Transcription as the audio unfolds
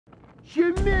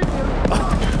I'm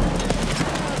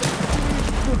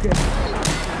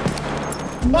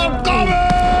coming!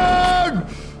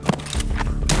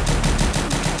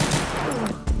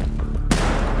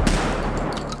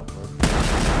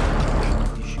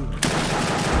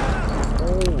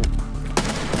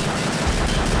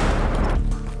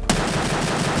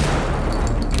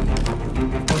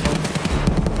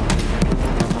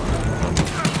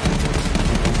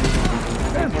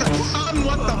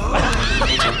 What the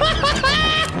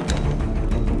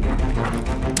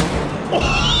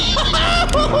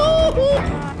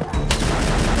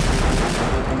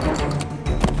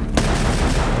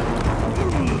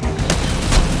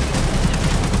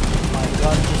My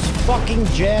gun just fucking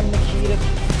jammed Nikita.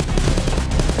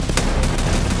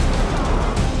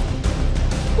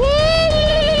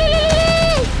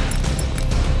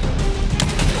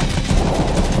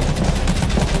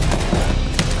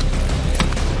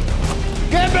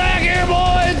 Get back here,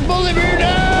 boys! Bullet beer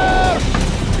down!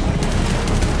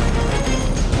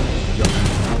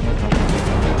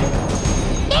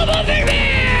 Double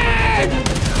man!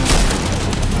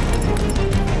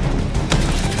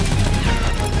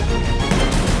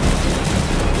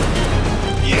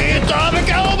 Yeah, atomic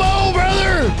elbow,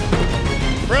 brother!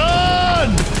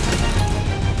 Run!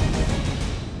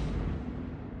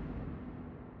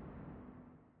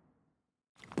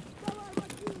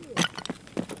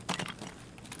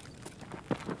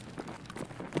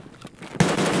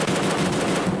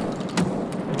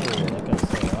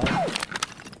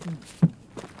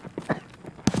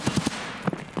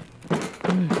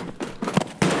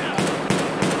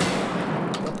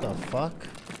 What the fuck?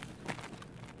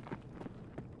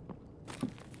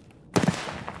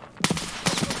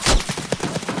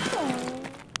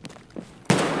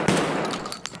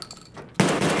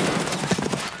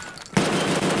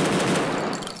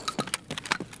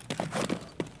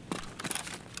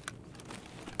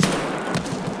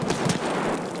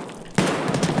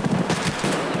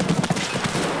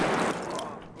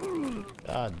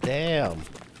 God damn.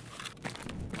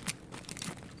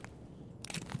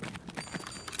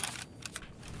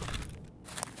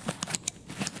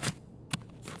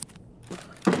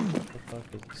 What the fuck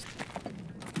is this?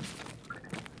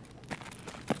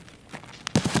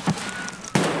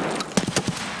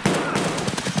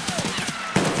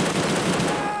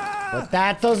 But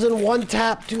that doesn't one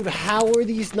tap, dude. How are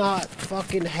these not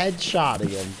fucking headshotting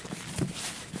him?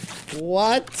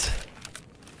 What?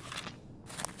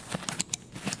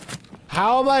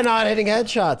 How am I not hitting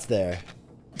headshots there?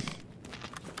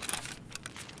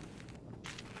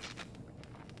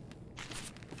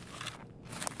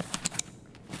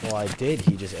 Well, I did.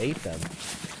 He just ate them.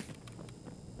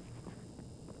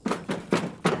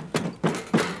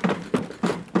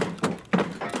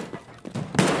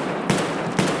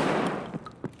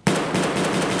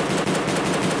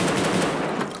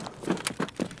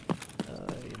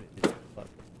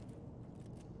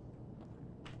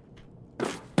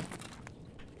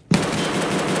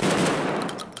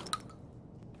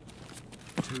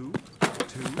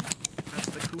 As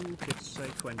the cool kids say,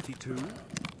 22.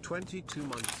 22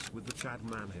 months with the Chad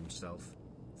man himself.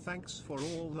 Thanks for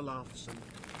all the laughs and...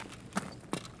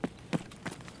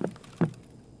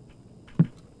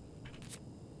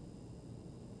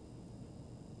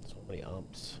 So many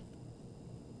umps.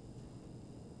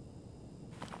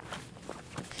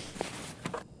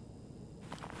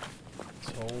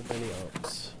 So many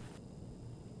umps.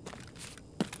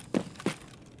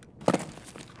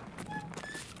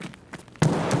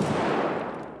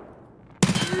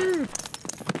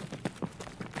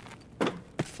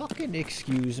 Fucking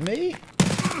excuse me.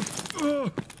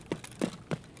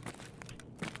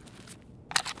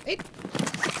 Hey.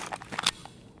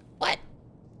 What?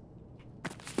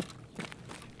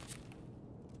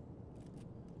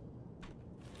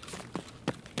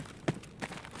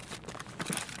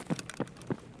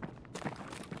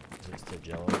 Is this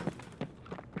Tagilla?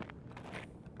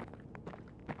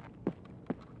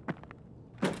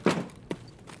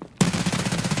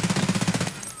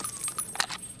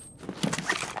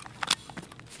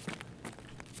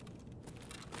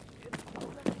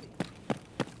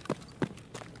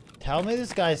 Tell me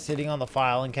this guy's sitting on the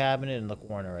filing cabinet in the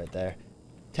corner right there.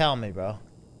 Tell me, bro.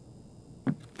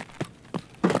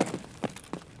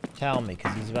 Tell me,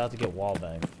 because he's about to get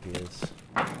wallbanged if he is.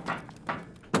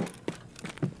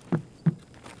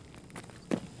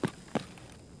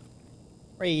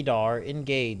 Radar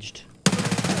engaged.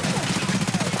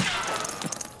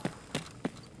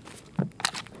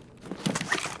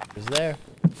 Who's there?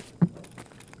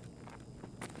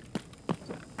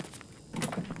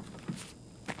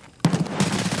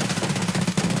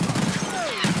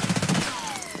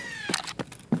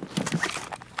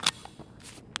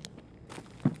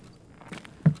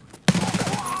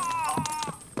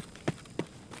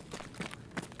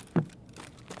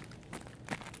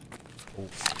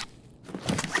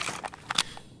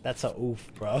 That's a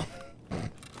oof, bro.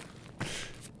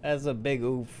 That's a big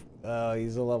oof.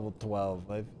 He's a level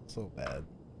 12. I feel so bad.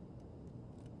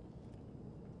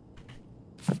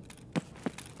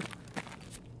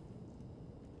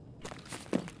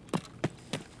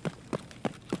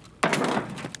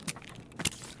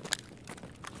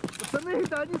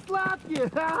 Пацаны-то они сладкие!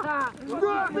 Ха-ха!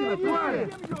 Грозные твари!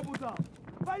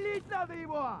 Валить надо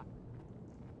его!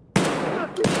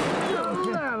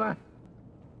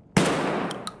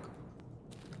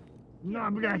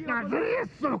 На, блядь, нажри,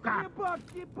 сука!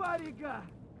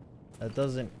 That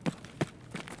doesn't...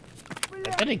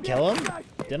 I didn't kill him?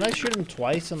 Didn't I shoot him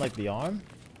twice in, like, the arm?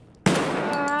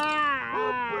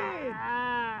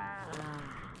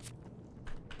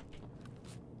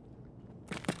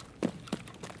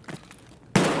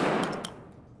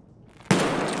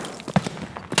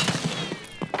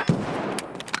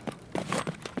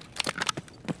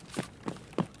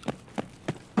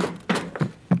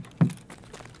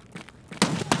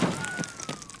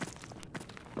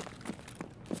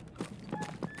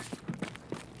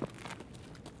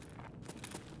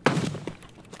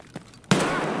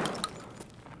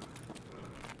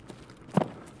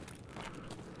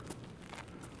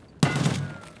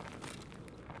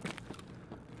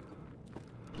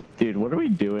 Dude, what are we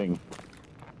doing?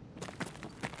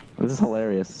 This is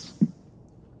hilarious.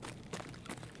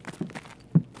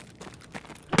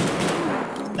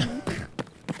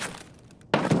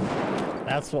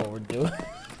 That's what we're doing.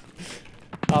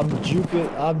 I'm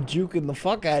juking the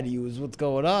fuck out of you is what's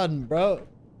going on, bro.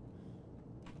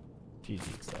 GG,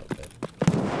 stop it.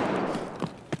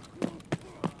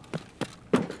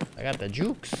 I got the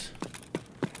jukes.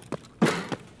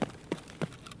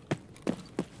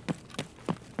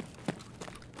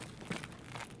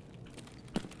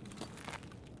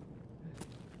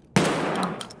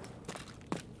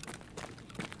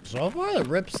 So far, the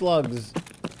rip slugs,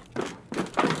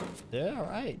 they're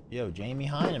alright. Yo, Jamie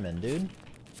Heineman, dude.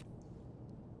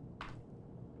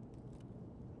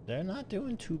 They're not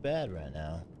doing too bad right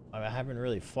now. I haven't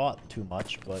really fought too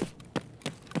much, but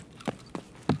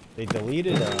they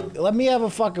deleted it. Let me have a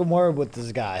fucking word with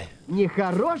this guy.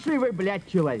 Нехороший вы, блядь,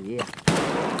 человек.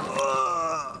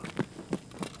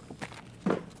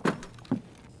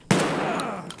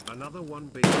 Another one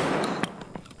big.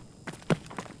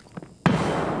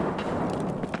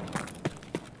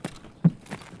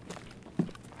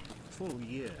 Full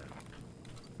year.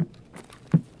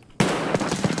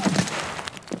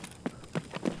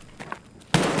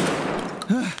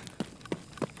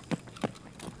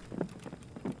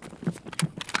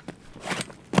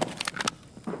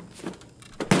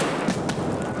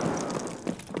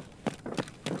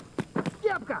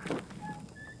 Кепка!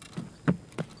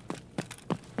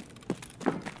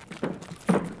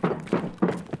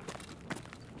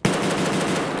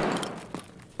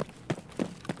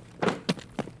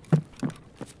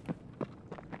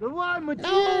 Давай, мочи!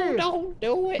 No, don't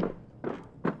do it.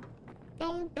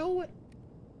 Don't do it.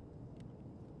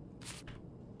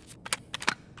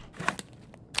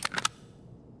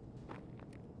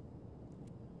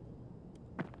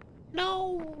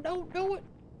 No, don't do it.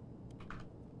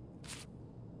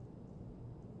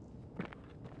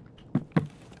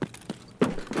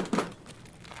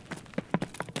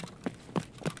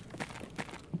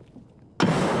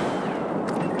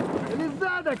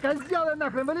 Вылезай, да, козёлы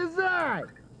нахрен, вылезай!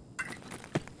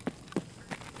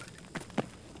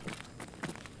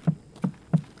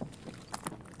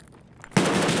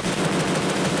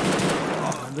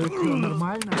 Ну что,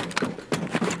 нормально?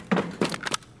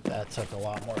 That took a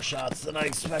lot more shots than I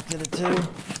expected it to.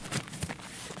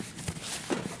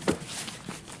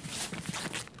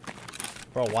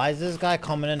 Bro, why is this guy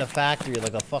coming in the factory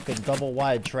like a fucking double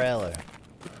wide trailer?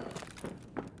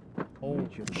 Holy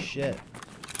shit.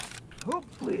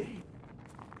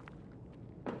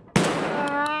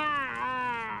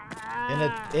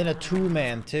 In a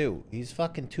two-man too. He's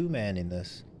fucking two-manning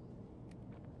this.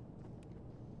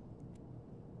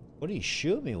 What did he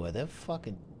shoot me with? That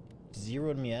fucking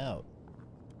zeroed me out.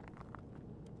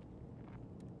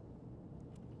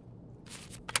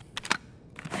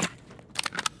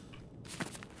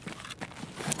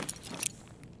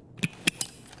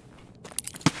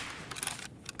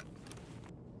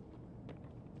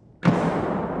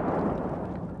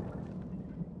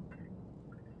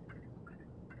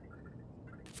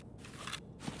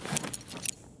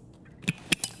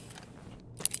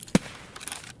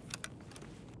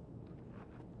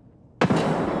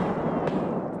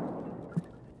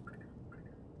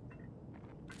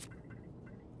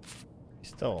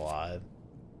 Still alive.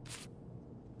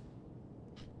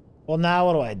 Well, now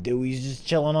what do I do? He's just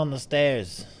chilling on the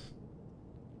stairs.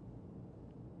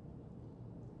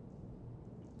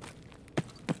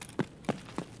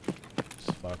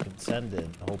 fucking send it.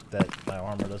 Hope that my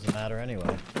armor doesn't matter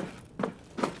anyway.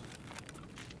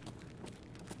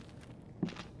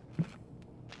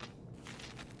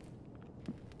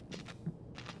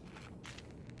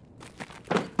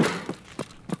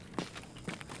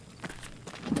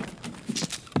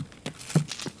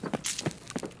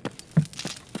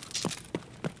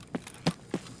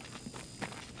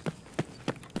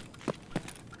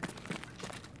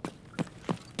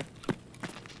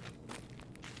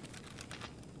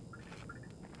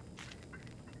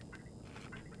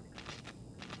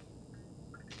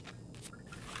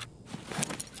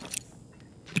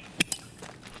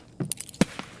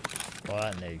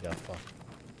 What? There you go. Fuck.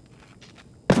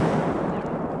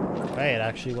 Hey, it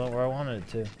actually went where I wanted it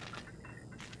to.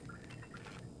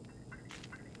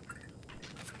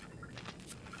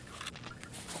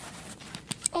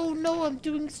 Oh no, I'm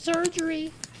doing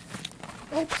surgery.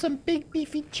 Hope some big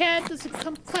beefy Chad doesn't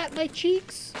come clap my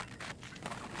cheeks.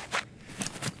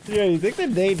 Yeah, you think that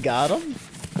Nate got him?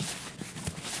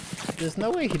 There's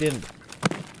no way he didn't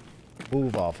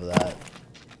move off of that.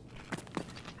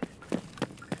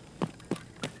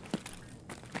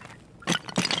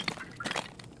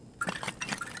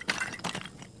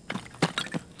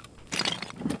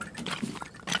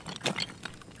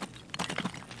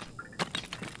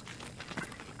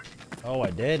 Oh,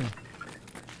 I did.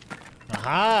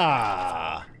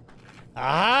 Aha!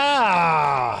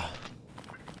 Aha!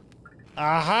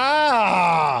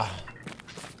 Aha!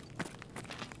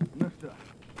 Ну что,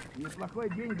 неплохой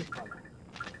день, господа.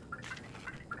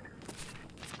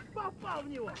 Попал в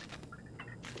него!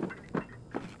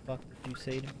 Fuck did you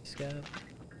say to me, Scab?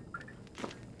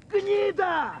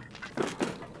 Гнида!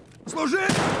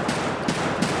 Служить!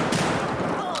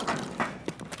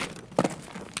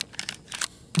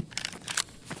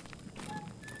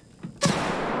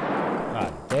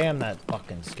 God damn, that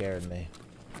fucking scared me.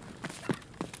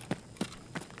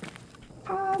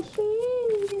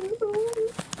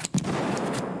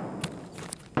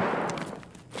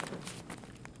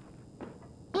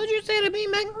 What'd you say to me,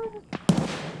 man?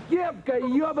 Кепка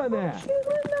ёбаная!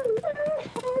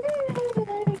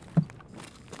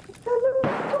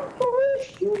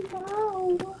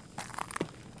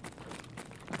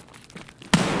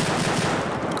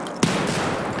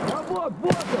 А вот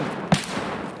он!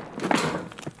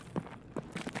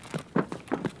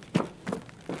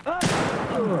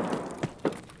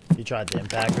 He tried to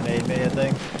impact grenade me, I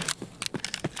think.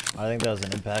 I think that was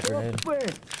an impact grenade.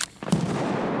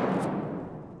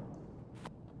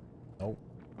 Nope.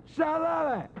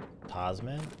 Шалава!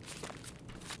 Tasman?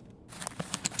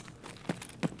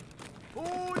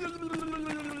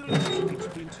 It's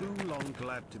been too long,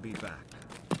 glad to be back.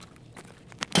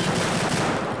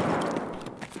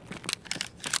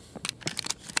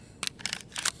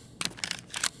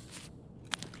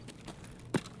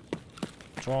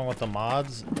 What's wrong with the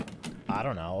mods? I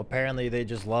don't know. Apparently they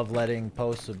just love letting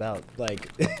posts about,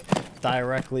 like,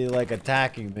 directly, like,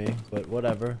 attacking me. But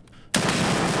whatever.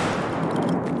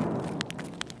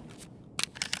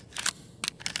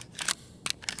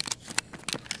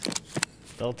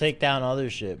 They'll take down other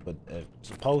shit, but if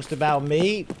it's a post about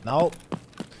me, nope.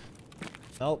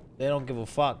 Nope, they don't give a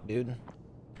fuck, dude.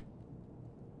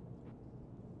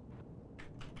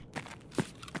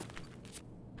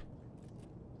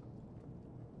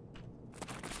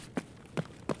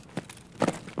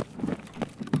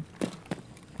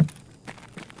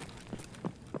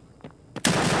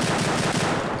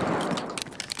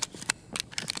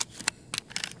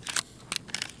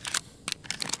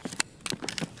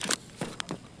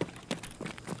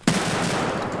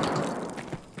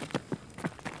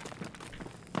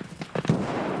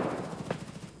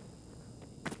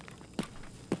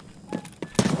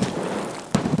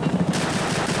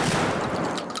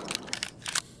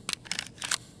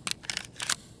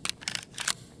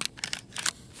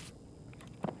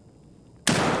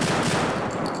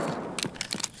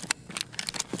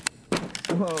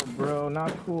 Oh, bro,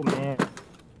 not cool, man.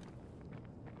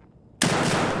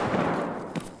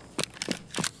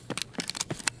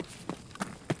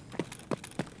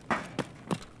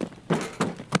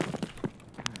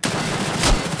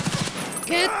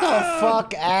 Get the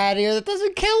fuck out of here. That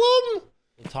doesn't kill him.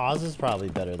 The Taz is probably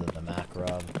better than the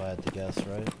Makarov, if I had to guess,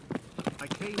 right? I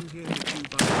came here with you,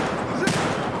 but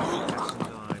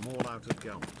I'm all out of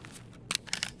gum.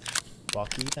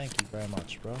 Bucky, thank you very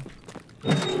much, bro.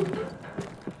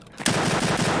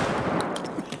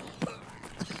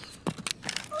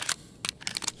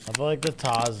 I feel like the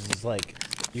Taz is like,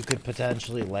 you could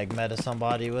potentially leg meta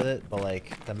somebody with it, but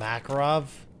like the Makarov,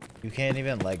 you can't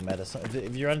even leg meta.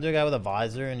 If you're under a guy with a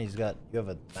visor and you have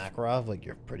a Makarov, like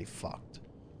you're pretty fucked.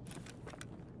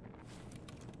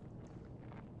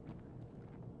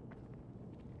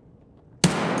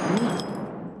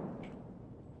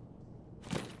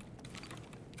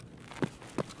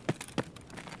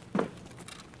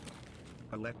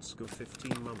 let's go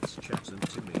 15 months chat and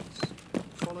Timmy's.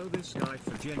 Follow this guy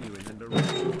for genuine and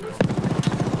original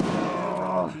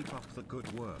content. Keep up the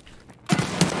good work.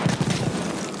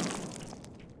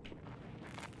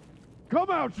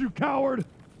 Come out, you coward!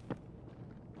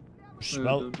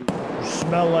 You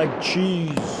smell like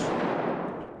cheese.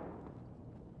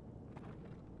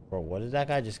 Bro, what did that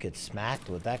guy just get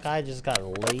smacked with? That guy just got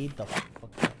laid the fuck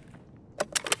up.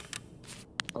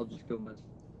 I'll just go mess.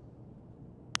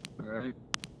 Alright.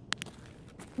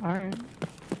 Alright.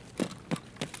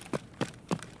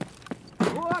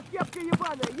 О, кепка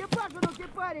ебаная! Ебать, ну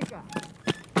кипарика!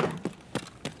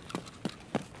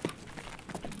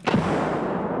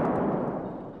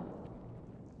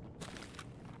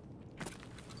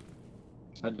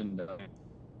 I didn't know.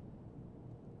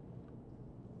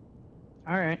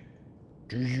 Alright.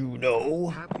 Do you know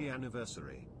Happy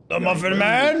anniversary. the Muffin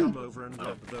Man? Come over and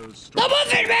love those The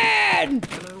Muffin Man!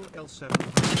 Hello,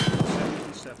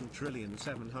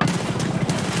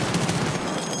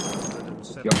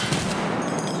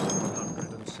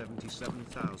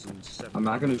 L777,777,777,777,777. I'm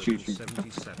not gonna shoot you.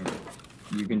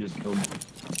 You can just kill me.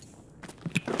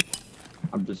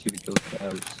 I'm just gonna kill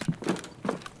cows.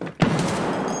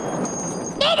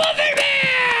 The Muffin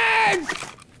Man!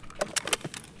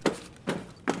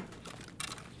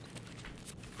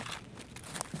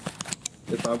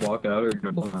 If I walk out, you're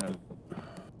gonna blow my head.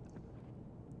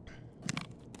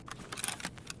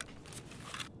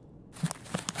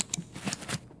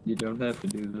 You don't have to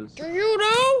do this. Do you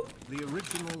know? The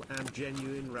original and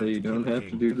genuine So you don't have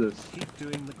to do this. Keep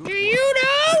doing the good Do work. you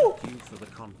know? Thank you for the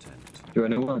content. Do I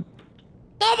know what?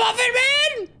 The Muffin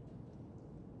Man!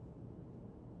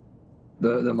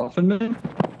 The Muffin Man?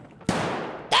 The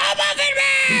Muffin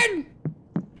Man!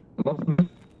 The Muffin Man?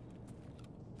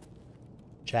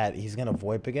 Chat, he's gonna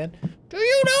VoIP again. Do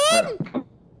you know him?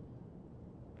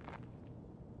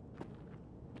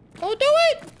 Don't do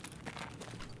it!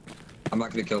 I'm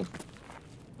not gonna kill.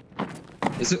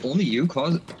 Is it only you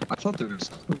cause? I thought there was.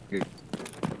 Okay.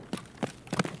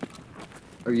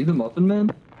 Are you the Muffin Man?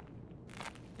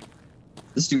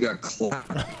 This dude got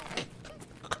clapped.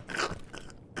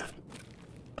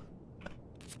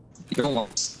 You don't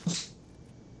want.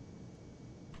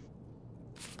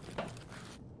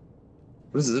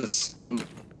 What is this?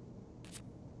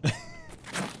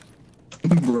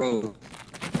 Bro.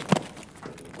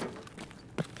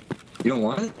 You don't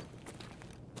want it?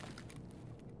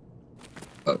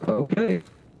 Okay.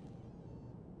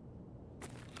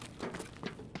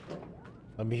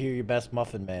 Let me hear your best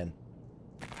Muffin Man.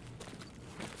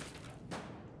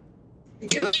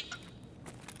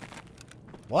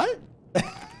 What?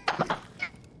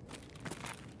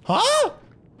 Huh?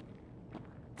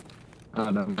 I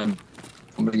don't know, man.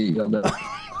 I'm gonna get yelled at.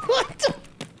 What? The?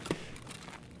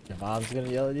 Your mom's gonna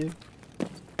yell at you?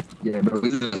 Yeah, bro.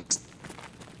 Look at this.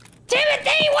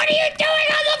 Timothy, what are you doing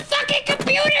on the fucking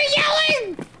computer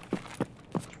yelling?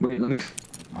 Wait, let me.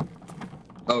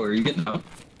 Oh, are you getting out?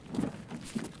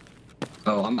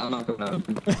 Oh, I'm not going out.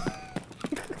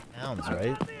 Sounds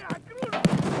right.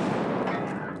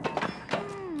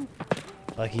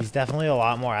 Like, he's definitely a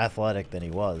lot more athletic than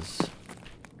he was.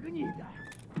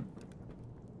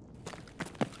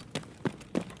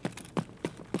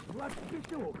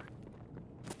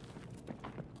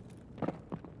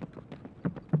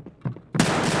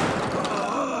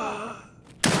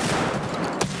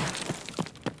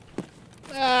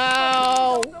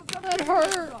 Ow! That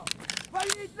hurt!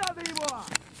 Валить надо его!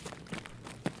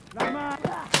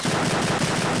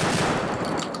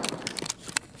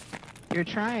 You're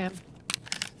trying.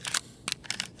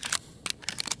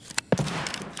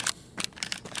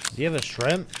 Does he have a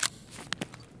shrimp?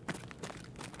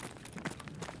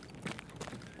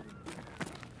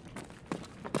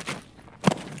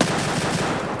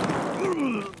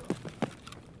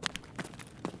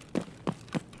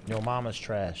 Your mama's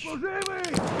trash.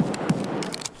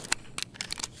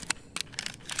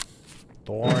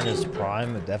 Thor in his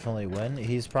prime would definitely win.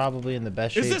 He's probably in the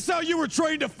best shape. Is this how you were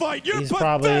trained to fight? You're He's pathetic!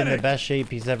 probably in the best shape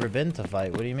he's ever been to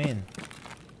fight. What do you mean?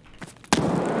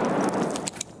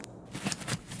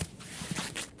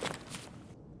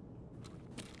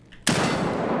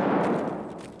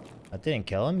 That didn't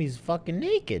kill him. He's fucking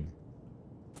naked.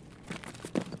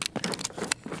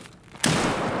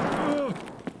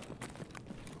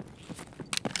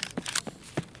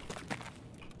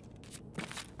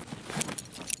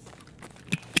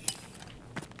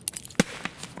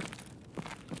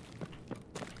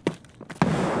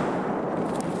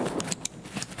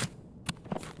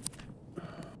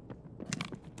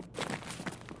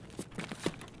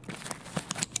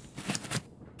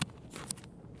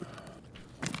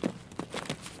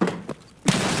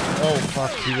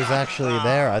 Fuck, he was actually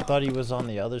there. I thought he was on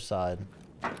the other side.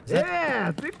 Is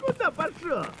that... ты куда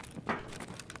пошел?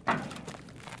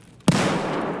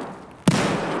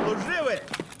 Служивый!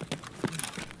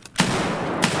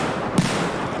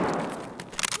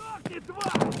 Сдохни,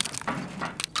 тварь!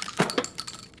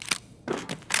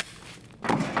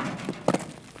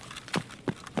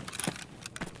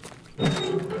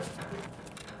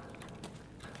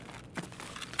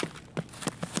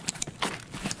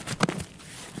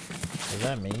 What does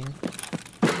that mean?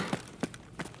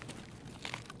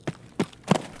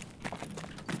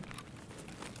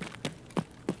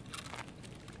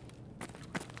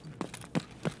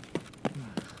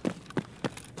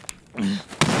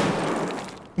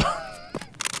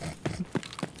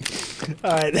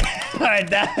 Alright, alright,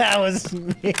 that was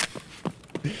me.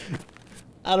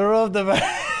 I don't know if the...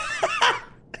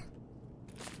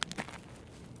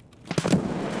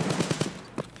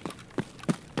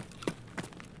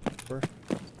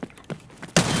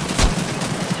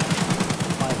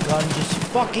 My gun just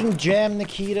fucking jammed,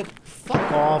 Nikita.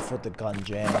 Fuck off with the gun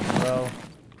jam, bro.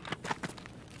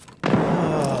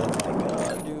 Oh my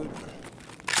god, dude.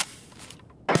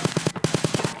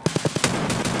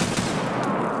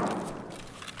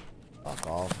 Fuck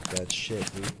off with that shit,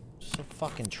 dude. So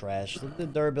fucking trash. Look at the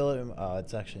durability. Oh,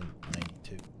 it's actually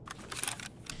 92.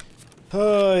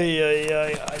 Oh,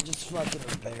 yeah. I just fucking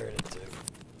repaired it, too.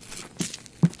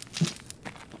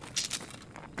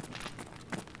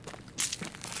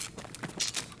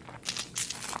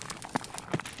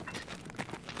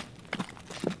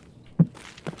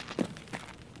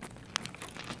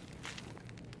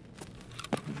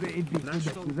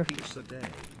 National Pizza Day.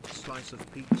 Slice of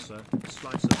pizza.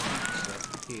 Slice of pizza.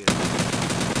 Here.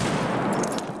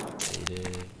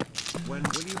 When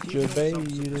will you give yourself a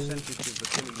percentage of the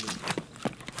killing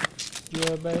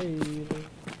loot?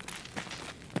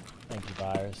 Thank you,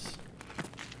 Virus.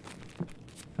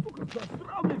 Сука,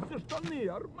 засрал мне все штаны!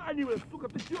 Арманивай, сука,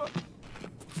 ты чё?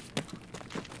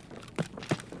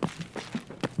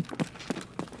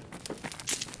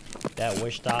 That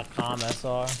wish.com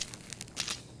SR.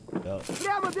 Yo.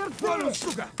 Прямо держи!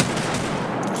 Сука!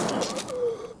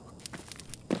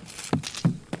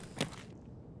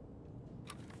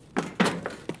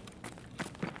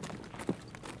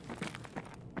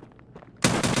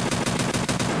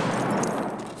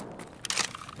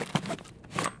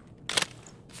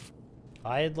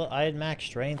 I had max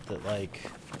strength at like,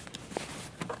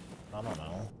 I don't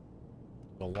know,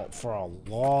 for a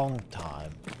long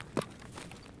time.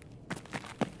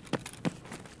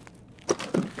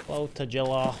 Hello,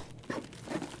 Tagilla.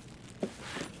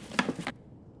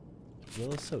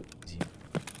 Tagilla's so easy.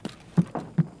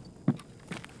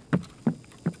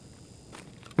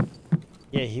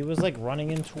 Yeah, he was like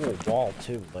running into a wall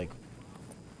too, like.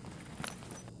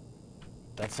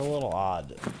 That's a little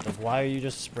odd. Like, why are you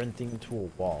just sprinting to a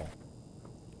wall?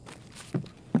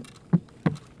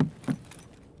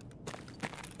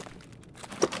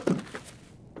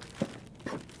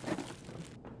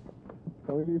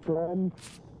 Can we be friends?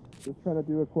 Just trying to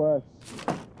do a quest.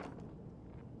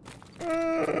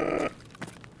 I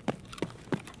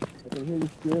can hear you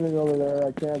screaming over there.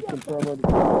 I can't confirm what.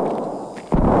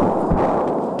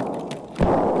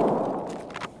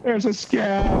 There's a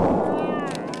scab.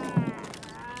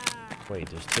 Wait,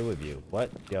 there's two of you.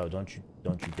 What? Yo, don't you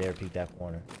dare peek that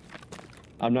corner.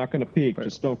 I'm not gonna peek.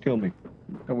 Just don't kill me.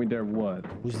 Don't we dare what?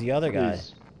 Who's the other guy?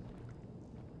 Please.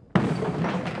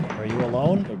 Are you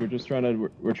alone? Look,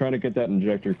 we're trying to get that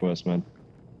injector quest, man.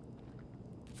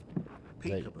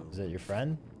 Is that your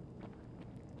friend?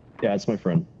 Yeah, it's my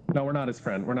friend. No, we're not his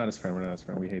friend. We're not his friend. We're not his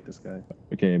friend. We hate this guy.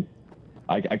 Okay.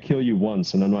 I kill you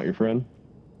once and I'm not your friend?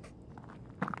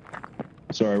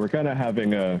 Sorry, we're kind of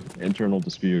having a internal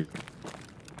dispute.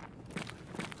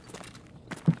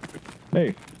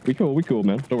 Hey, we cool,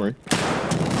 man. Don't worry.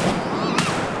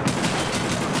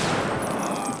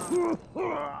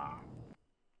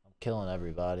 I'm killing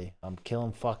everybody. I'm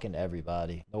killing fucking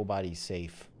everybody. Nobody's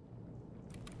safe.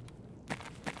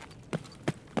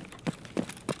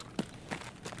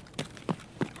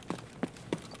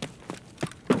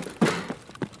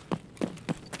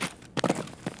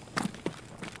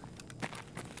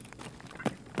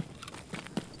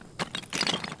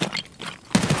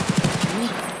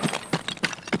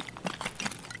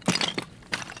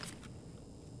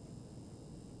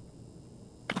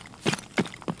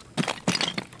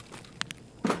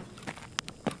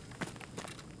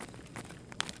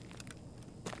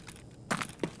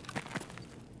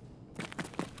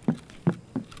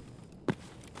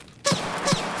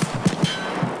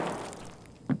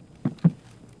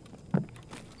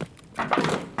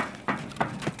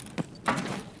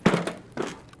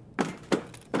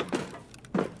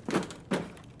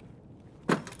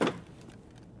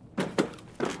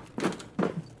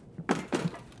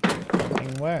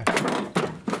 where?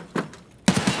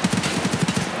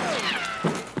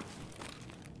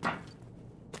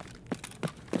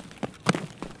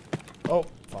 Oh,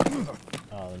 fuck.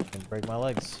 Oh, they're gonna break my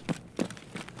legs.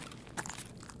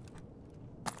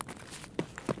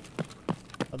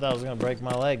 I thought I was gonna break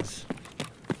my legs.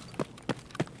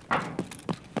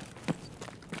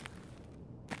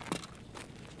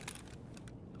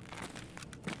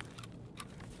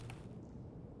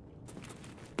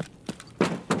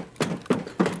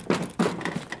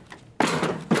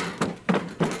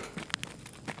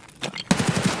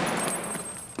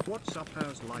 What's up,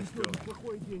 how's life going?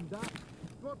 Плохой день, да?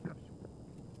 Водка.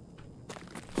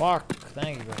 Fuck,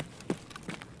 thank you, bro.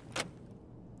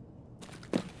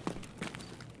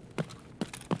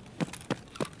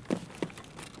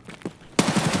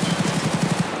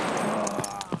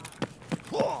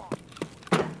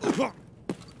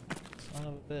 Son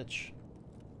of a bitch.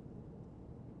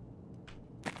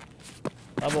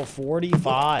 Level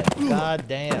 45. God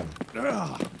damn.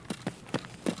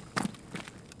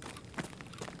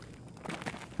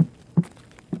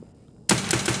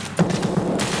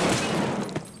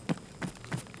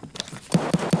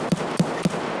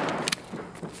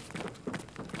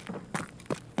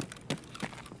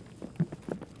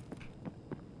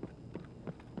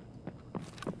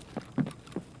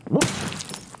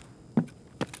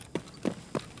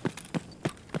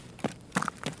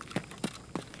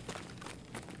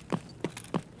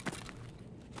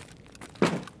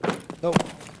 Nope.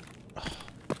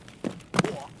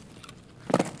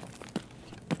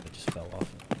 It just fell off.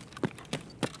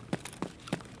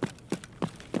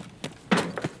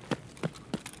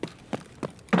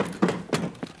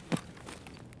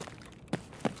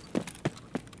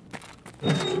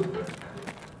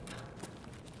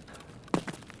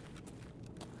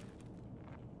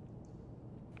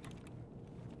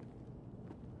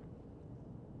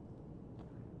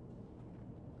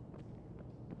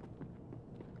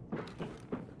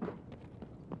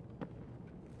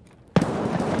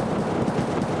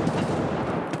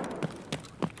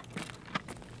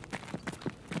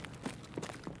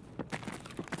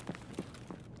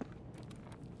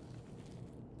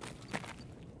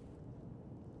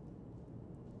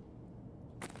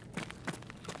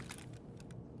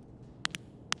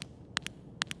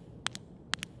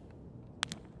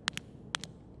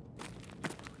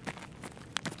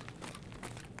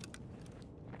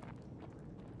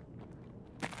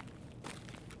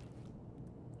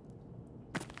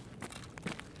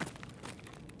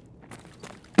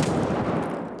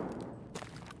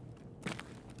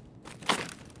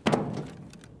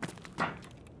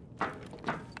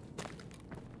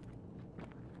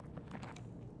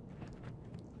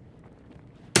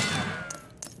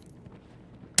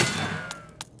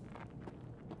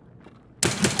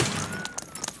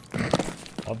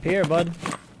 Up here, bud.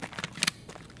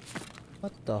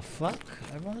 What the fuck?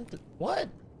 I wanted to... What?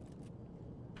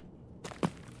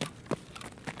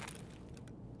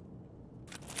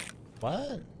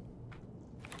 What?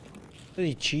 Is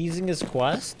he cheesing his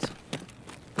quest?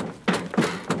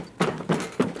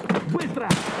 Быстро!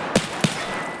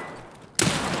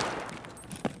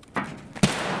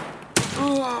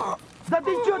 Да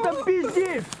ты чё там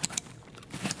пиздишь?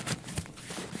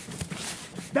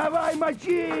 Давай,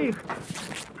 мочи их!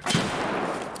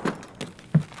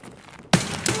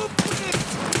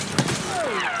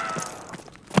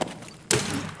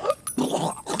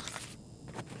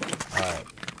 Alright.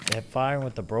 Hip firing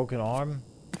with the broken arm?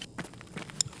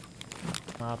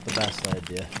 Not the best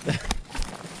idea.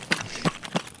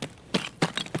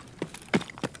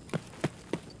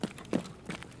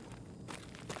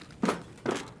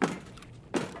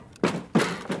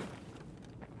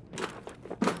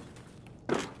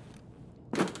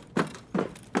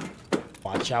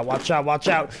 Watch out, watch out, watch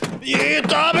out. The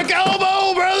atomic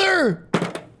elbow, brother!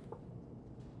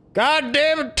 God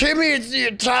damn it, Timmy, it's the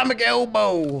atomic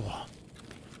elbow.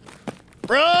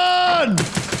 Run!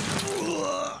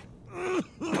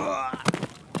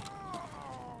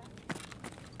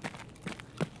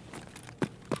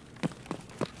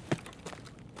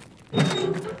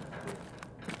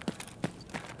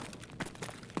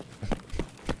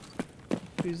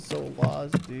 He's so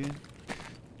lost, dude.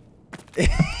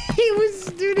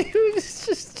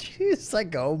 He was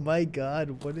like, oh my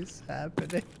god, what is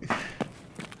happening?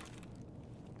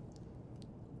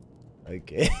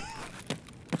 Okay.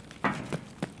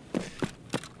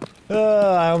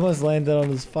 I almost landed on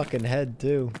his fucking head,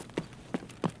 too.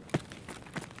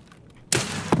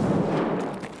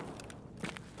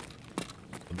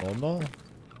 No.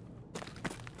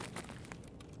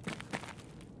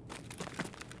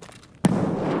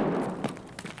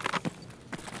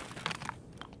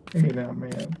 Hey now,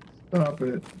 man. Stop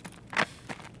it.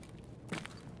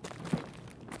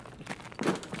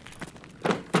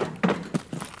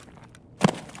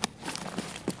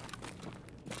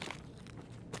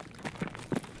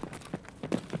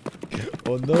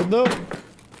 Oh no no!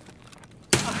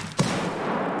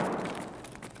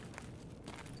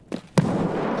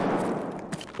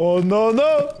 Oh no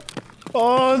no!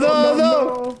 Oh no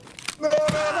no!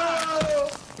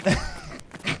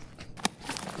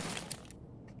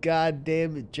 God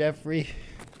damn it, Jeffrey.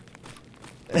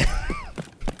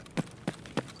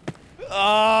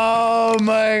 Oh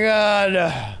my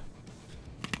god.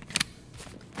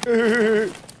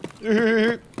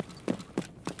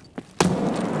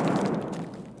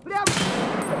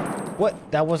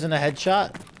 What? That wasn't a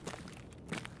headshot?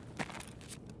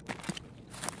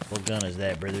 What gun is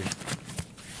that, brother?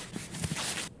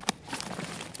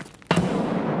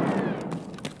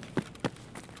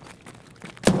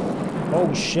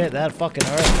 Oh shit, that fucking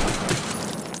hurt.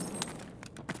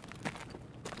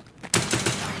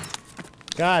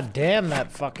 God damn,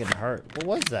 that fucking hurt. What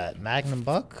was that? Magnum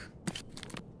Buck?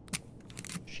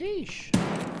 Sheesh.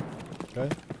 Okay.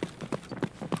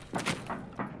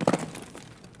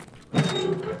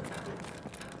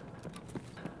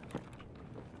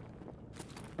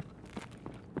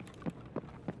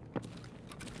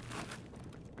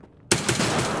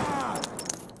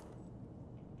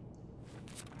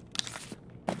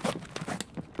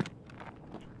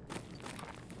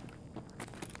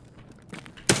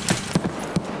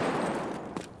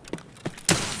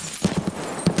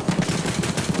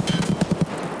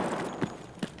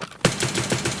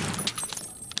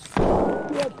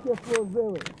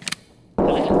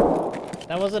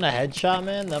 That wasn't a headshot,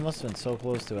 man? That must have been so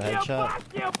close to a headshot.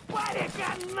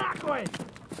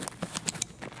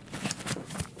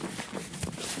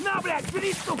 На, блядь,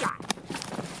 бери, сука!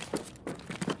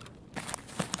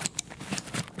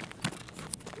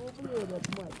 Ублюдок,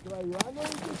 мать твою, а ну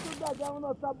иди сюда,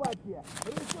 говно собачье!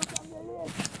 Решил ко мне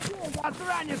лезть?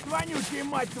 Отранец вонючий,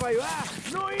 мать твою, а!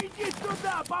 Ну иди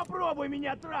сюда, попробуй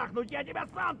меня трахнуть, я тебя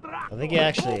сам трахну! I think he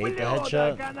actually ate the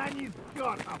headshot. Анонист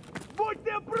чертов! Будь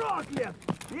ты проклят!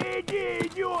 Иди,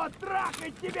 идиот,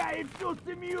 трахать тебя и всю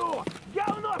семью!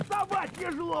 Говно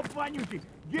собачье, жлоб вонючий!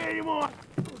 Дерьмо!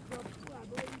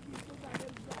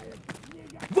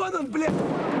 Вон он, блядь!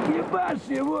 Ебашь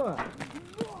его!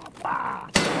 Жопа!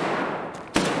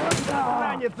 Вот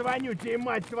ранец вонючий,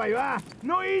 мать твою, а!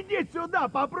 Ну иди сюда,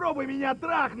 попробуй меня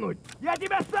трахнуть! Я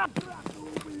тебя сам трахну,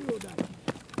 ублюдок!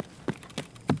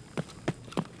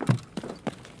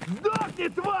 Сдохни,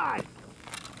 тварь!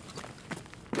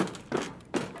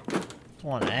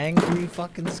 One angry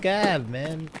fucking scab,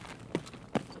 man.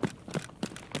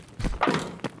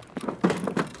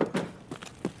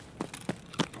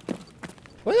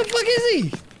 Where the fuck is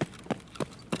he?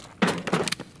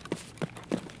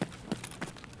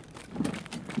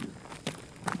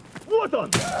 Вот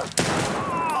он!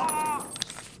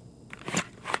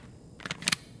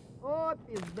 О,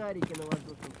 пиздарики на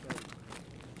воздушном шаре.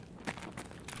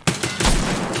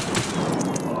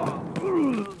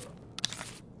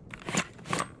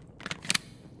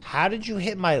 How did you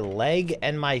hit my leg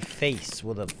and my face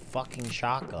with a fucking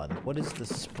shotgun? What is the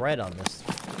spread on this?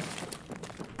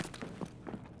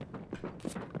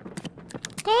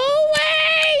 Go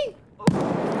away!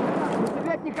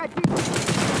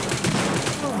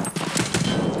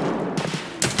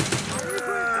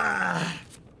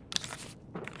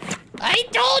 I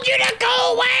told you to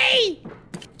go away!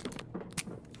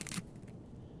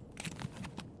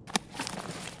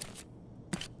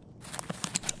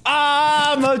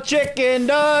 I'm a chicken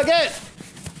nugget!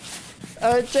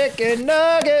 A chicken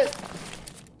nugget!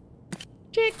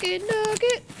 Chicken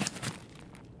nugget!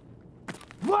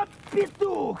 Вот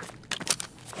петух!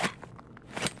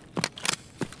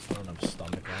 I don't have a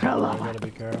stomach. I gotta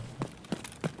be careful.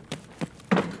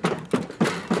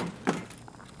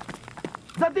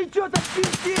 Да ты чё так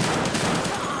пиздишь?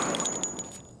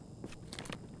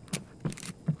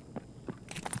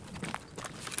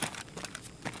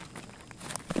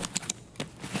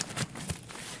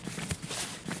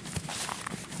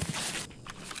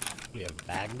 We have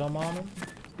Magnum on him?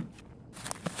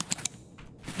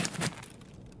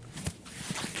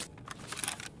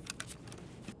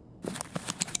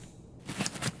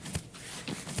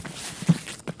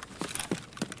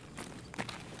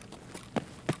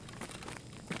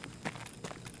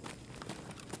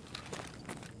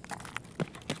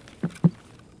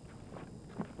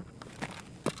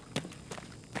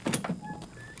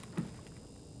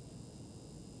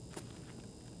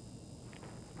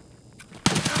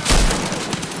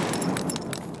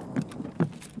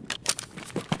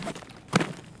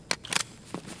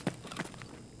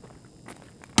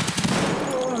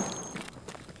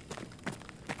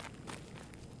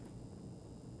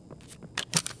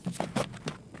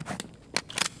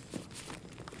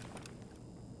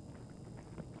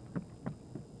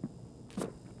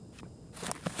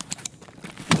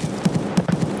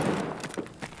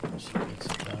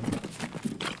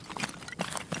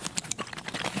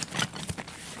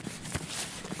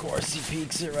 course he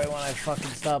peeks it right when I fucking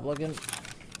stop looking.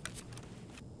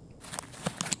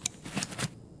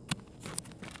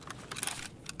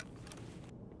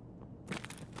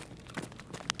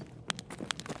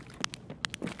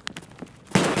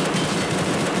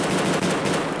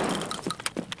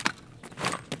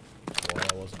 Boy,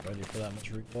 I wasn't ready for that much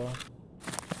recoil.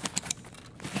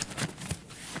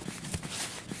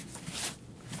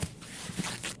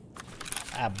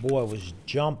 That boy was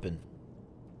jumping.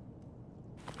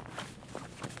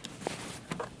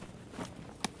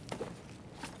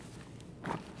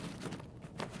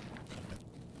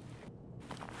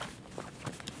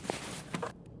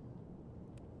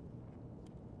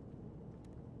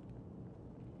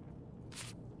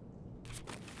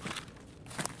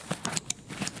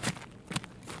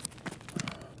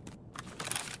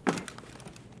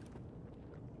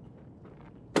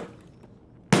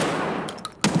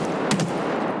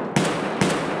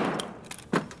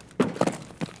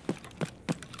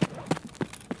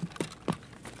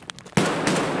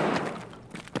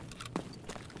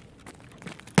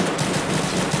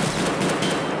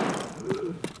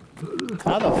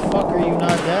 How the fuck are you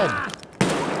not dead?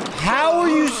 How are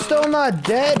you still not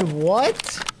dead?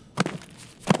 What?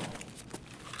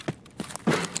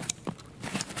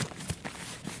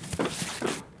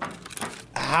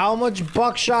 How much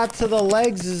buckshot to the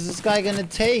legs is this guy gonna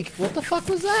take? What the fuck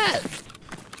was that?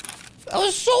 That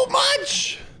was so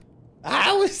much!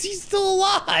 How is he still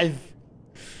alive?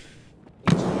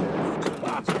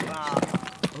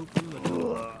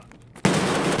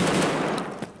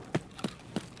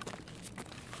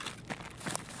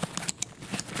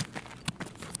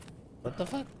 What the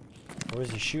fuck? Or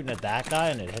was he shooting at that guy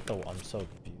and it hit the... I'm so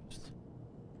confused.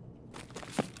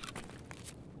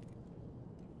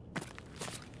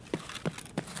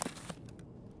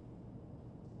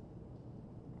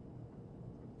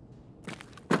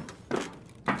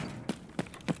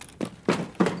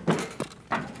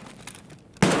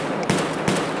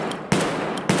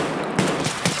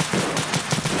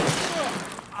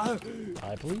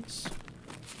 Hi, please.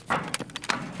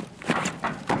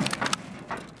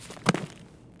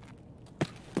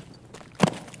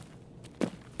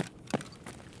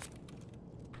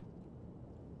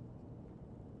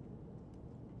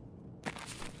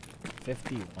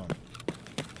 $51.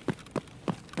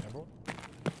 Everyone?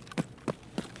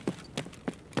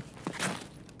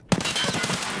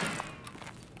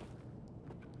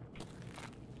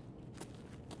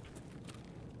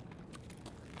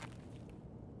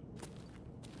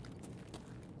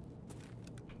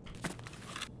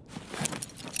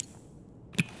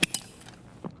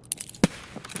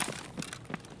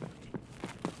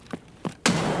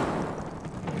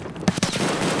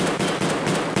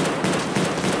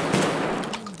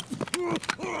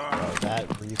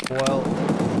 Recoil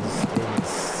is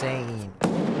insane.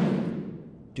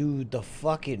 Dude, the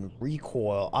fucking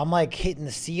recoil. I'm like hitting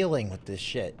the ceiling with this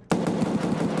shit.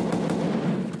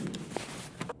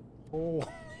 Holy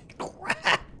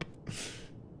crap.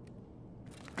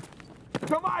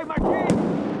 Давай,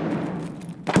 мочи!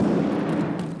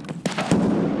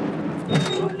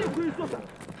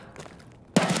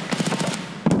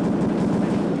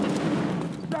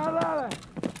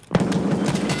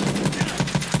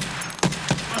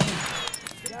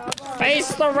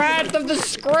 Face the wrath of the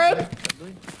script!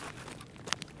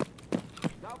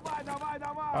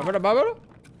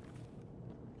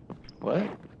 What?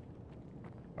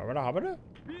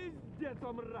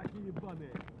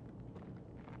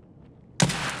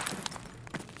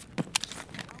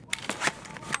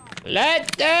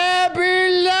 Let there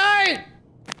be light!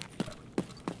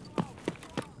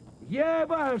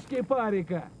 Ебашки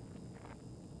парика!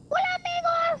 Hola,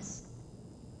 amigos!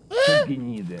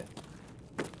 Гнида.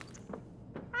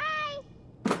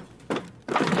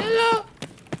 Hello?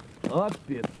 Вот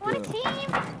пизда. What team?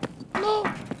 No.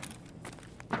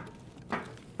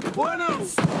 Понял?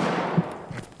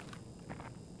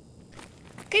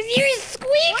 Cause you're a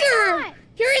squeaker!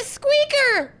 You're a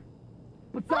squeaker!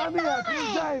 Пацаны,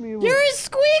 отъезжаем его! You're a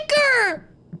squeaker!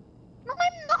 No,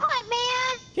 I'm not,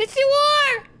 man! Yes, you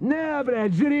are! На,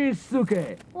 блядь, жри,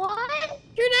 сука! What?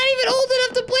 You're not even old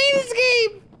enough to play this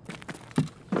game!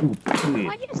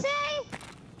 What'd you say?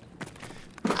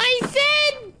 I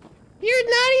said you're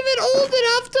not even old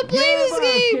enough to play this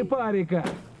game! Парика.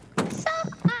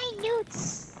 Suck my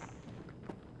newts!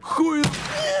 Хуй!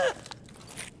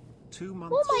 2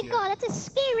 months. Oh my god, that's a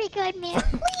scary good man.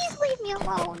 Please leave me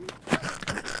alone.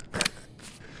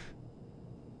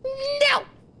 No!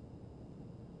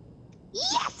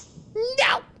 Yes!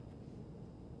 No!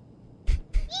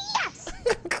 Yes!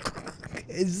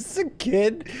 Is this a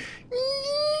kid?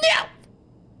 No!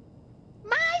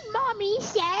 My mom homie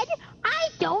said, I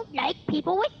don't like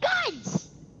people with guns.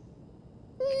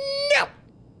 No.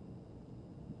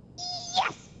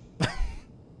 Yes.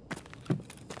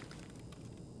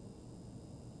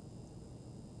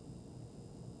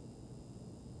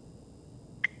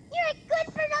 You're a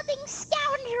good-for-nothing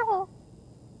scoundrel.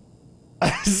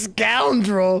 A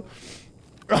scoundrel.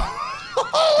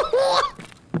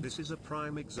 This is a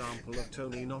prime example of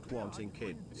Tony not wanting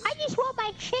kids. I just want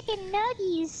my chicken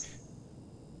nuggies.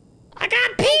 I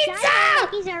got pizza!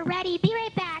 Nuggies are ready. Be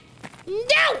right back.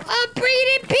 No, I'm bringing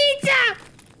in pizza!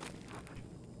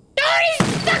 Tony,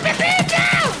 stuck the pizza!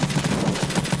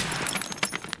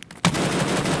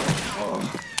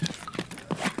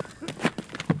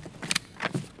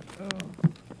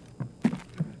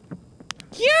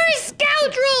 You're a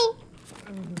scoundrel!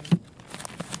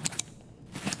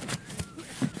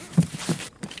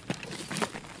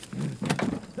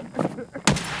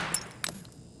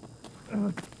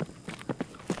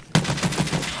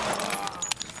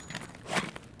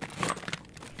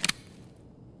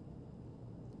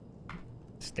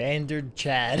 Standard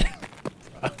Chad.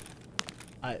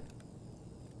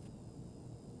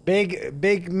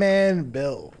 Big man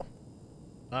Bill.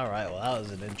 All right, well that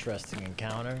was an interesting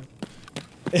encounter.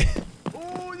 He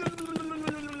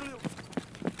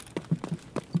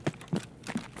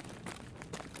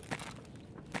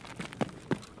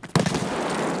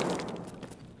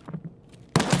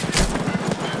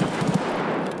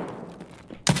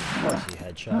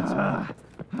headshots, man.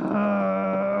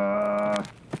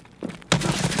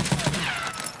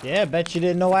 Yeah, bet you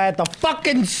didn't know I had the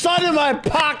fucking sun in my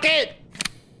pocket!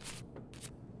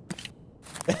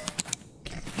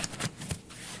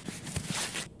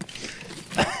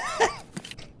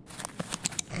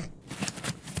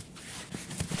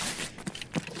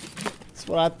 That's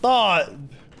what I thought.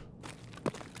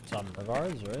 Some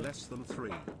regards, right? Less than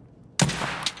 3.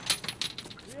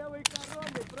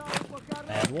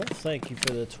 Bad Wolf, thank you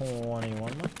for the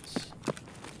 21 months.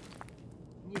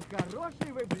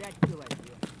 Нехороший вы, блядь, человек.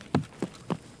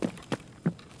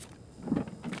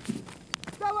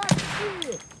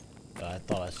 I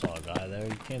thought I saw a guy there.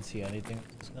 You can't see anything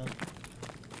with this gun.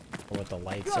 Or with the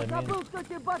lights, I mean. Забыл, кто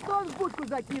тебе батон в будку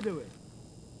закидывает.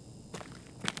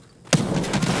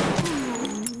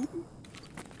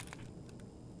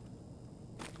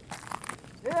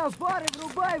 Фары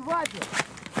врубай, ватер!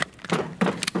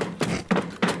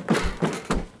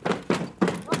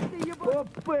 Ах ты ебал!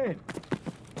 Опы!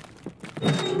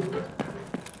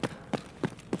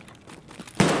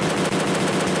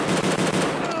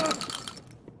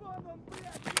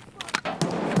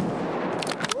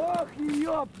 Ох,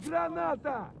 ёб,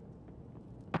 граната!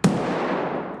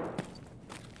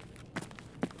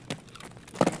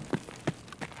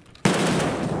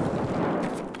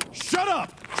 Shut up!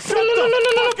 Shut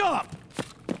the fuck up!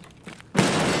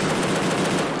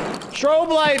 Strobe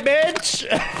light, bitch!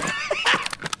 Dude,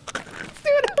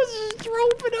 I was just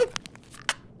strobing him.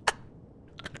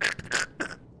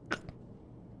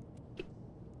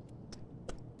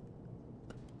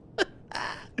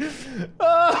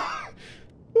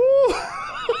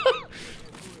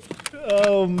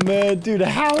 Oh man, dude,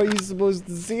 how are you supposed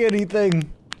to see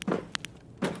anything?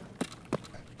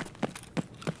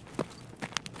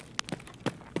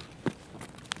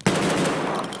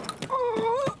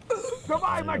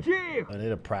 I need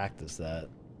to practice that.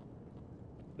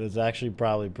 It's actually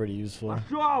probably pretty useful.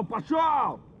 Пошел,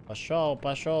 пошел! Пошел,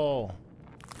 пошел.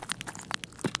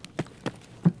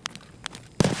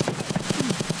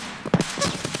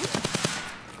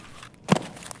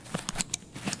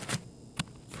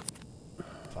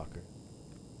 Fucker.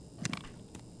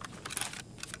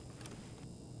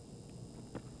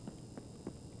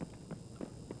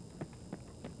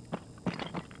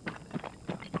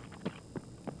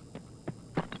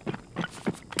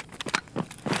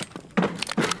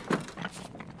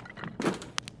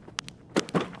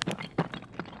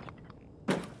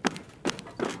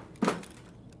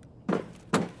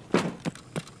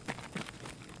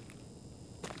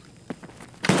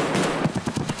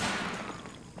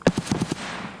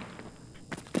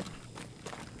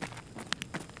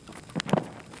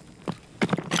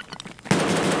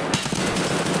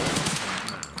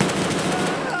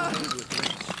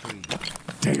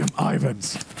 Damn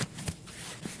Ivans.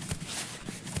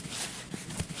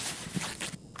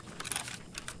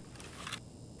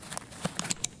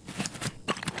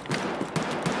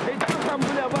 Эй, что там,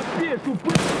 бля, вообще,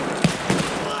 тупы?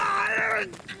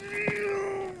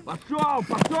 Пошел,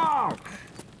 пошел!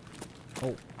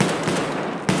 Oh.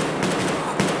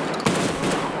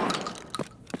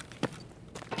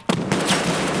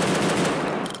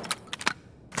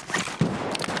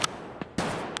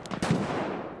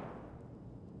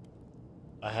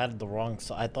 I had the wrong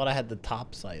side. I thought I had the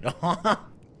top sight on.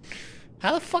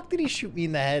 How the fuck did he shoot me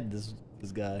in the head, this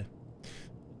guy?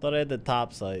 I thought I had the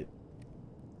top sight.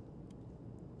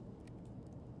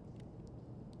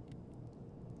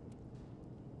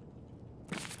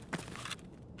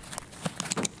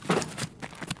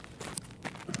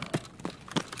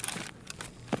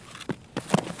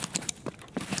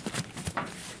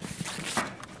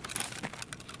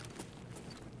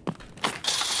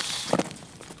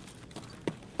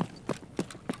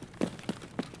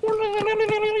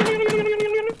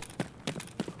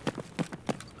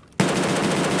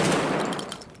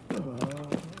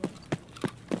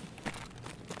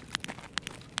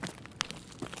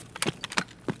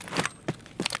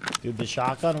 Dude, the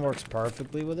shotgun works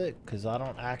perfectly with it, because I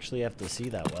don't actually have to see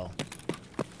that well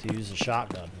to use a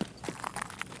shotgun.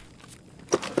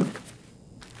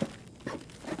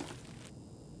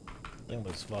 Thing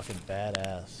looks fucking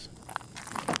badass.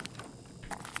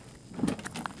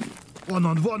 Вон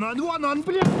он,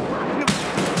 блин!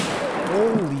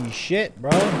 Holy shit, bro.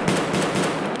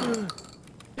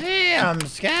 Damn,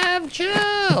 Scav,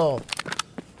 chill!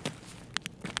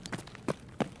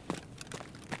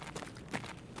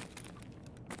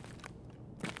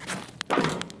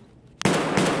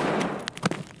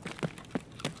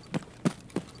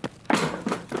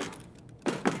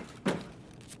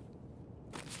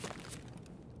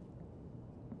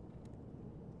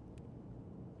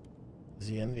 Is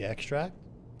he in the extract?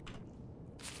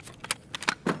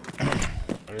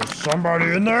 There's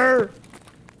somebody in there!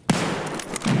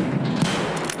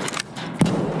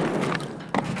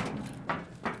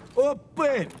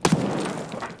 Опы!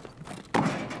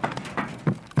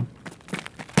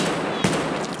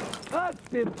 А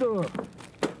ты тут!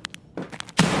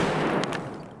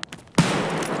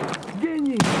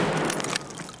 Гений!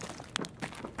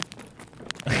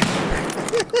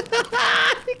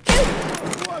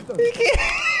 Вот он!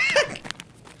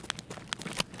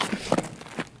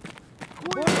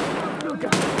 Хуй, сука!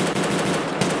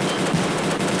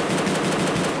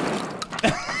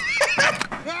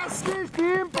 Слышь, ты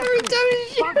импортный!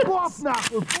 Покоп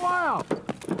нахуй, понял?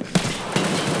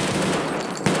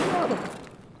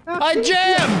 I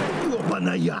jam!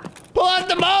 Ёбаная! Pull out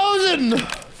the Mosin!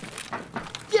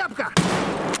 Кепка!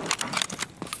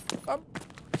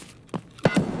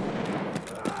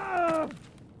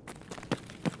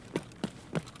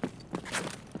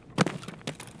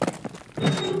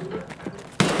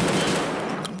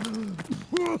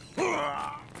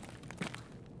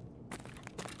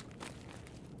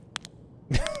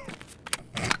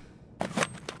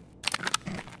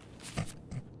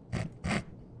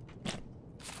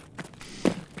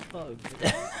 Oh,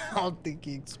 I don't think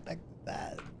he expected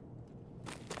that.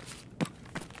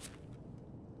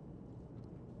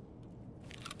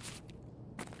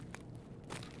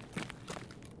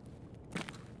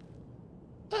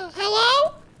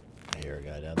 Hello? I hear a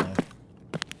guy down there.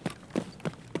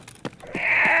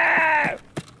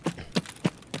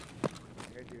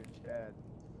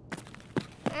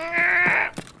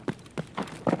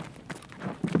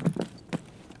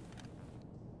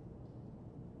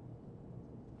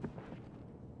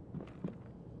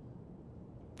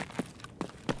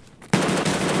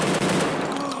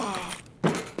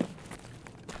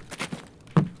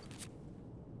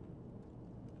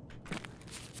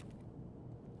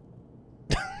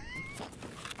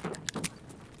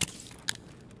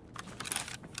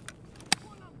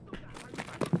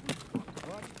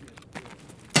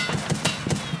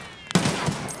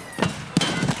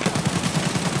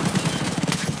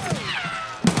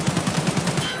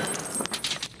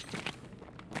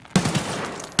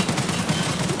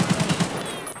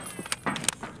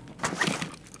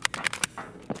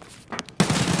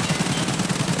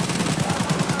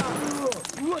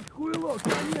 Вот хуйло,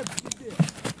 конец тебе!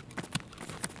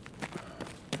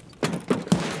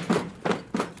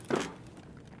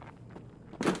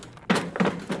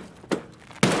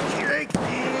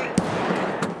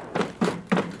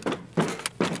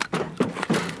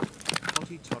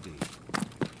 Toddy toddy.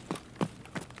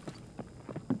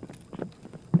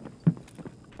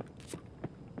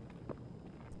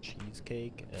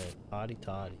 Cheesecake and toddy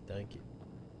toddy, thank you.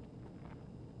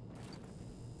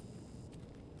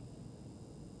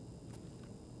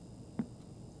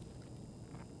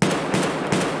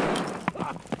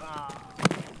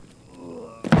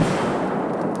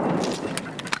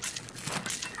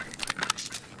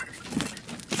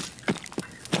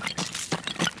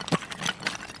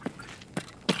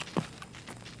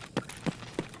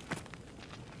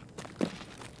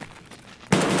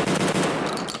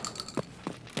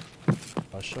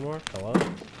 Question mark? Hello?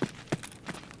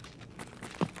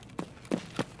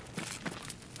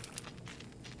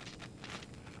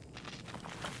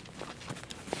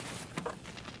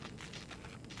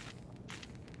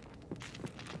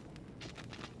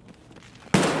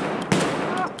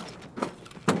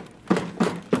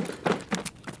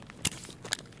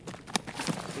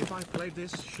 I played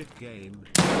this shit game.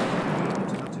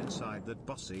 Nut inside that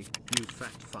bossy, you fat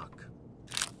fuck.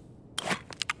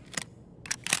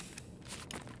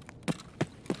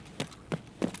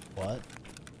 What?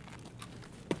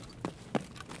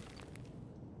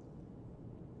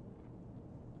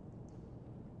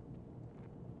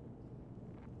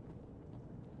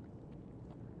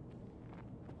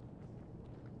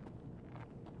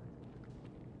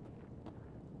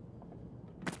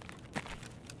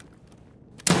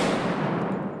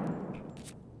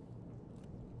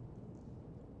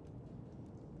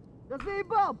 Да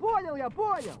заебал, понял я,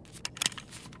 понял.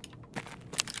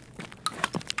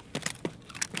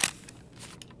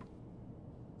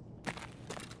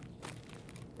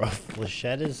 Bro,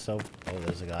 Flechette is so... Oh,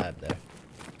 there's a guy up there.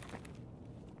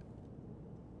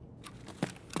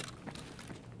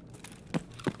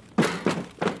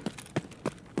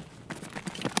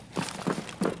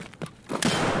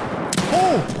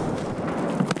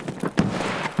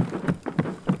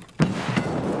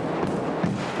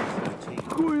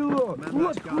 Хуйло,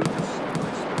 вот хуйло.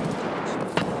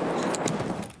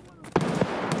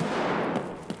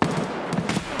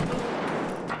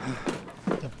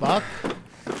 The fuck?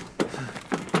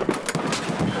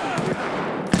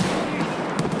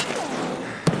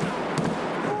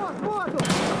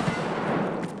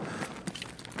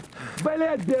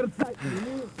 Блять, берца.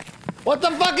 What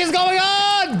the fuck is going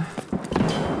on?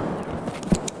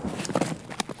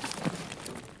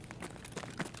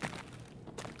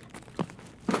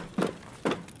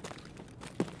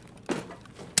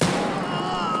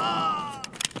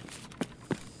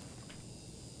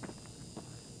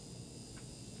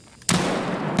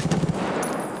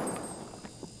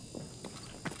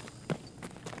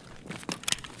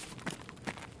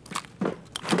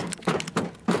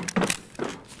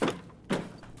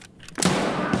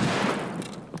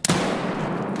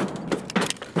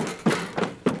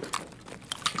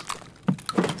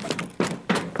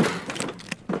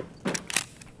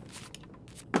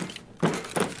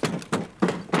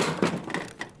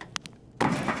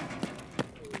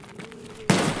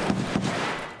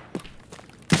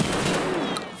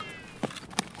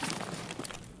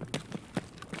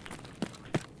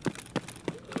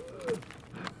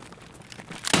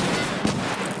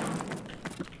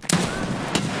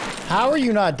 How are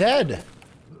you not dead?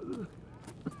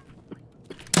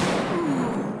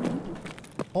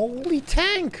 Holy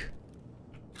tank!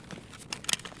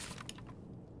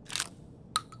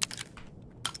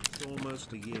 It's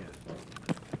almost a year.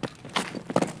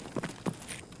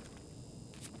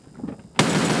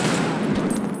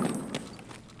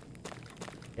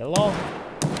 Hello?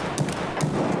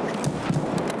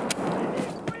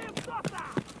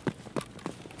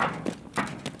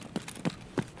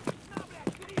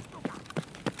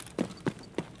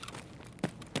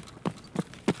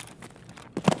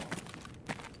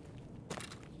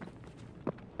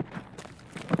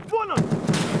 Вон он!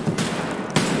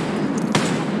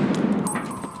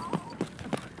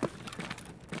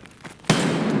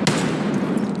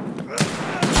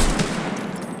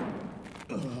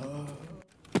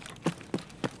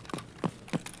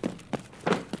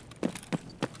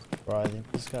 Bro, I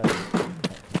think this guy's...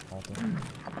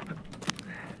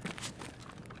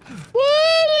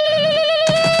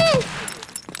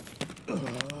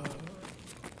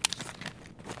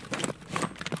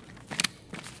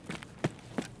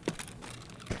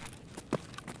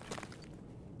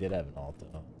 Did have an ult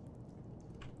though.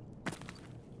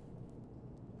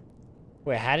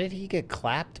 Wait, how did he get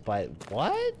clapped by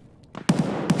what?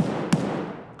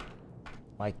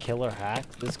 My killer hack?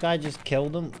 This guy just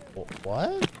killed him.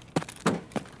 What?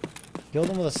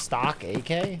 Killed him with a stock AK?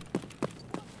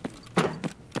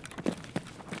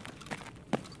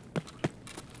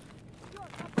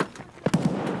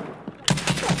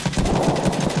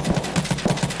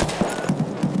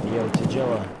 Yo,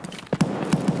 Tagilla.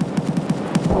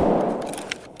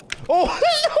 Oh,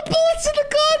 there's no bullets in the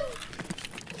gun!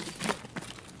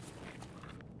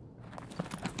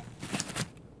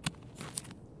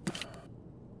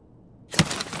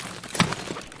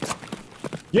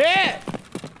 Yeah!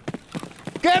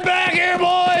 Get back here,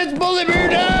 boys! Bullet me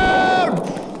down!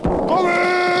 Come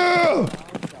here!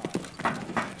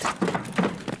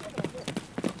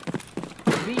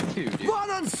 V2, dude. Вон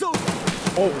он, сука!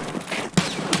 Oh.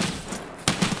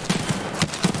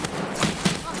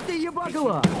 Ах ты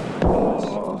ебагала!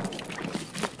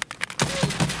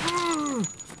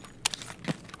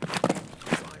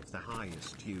 The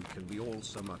highest you can be, all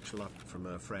so much love from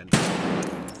a friend,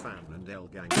 fan and L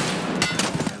gang.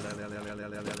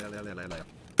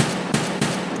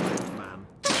 Man.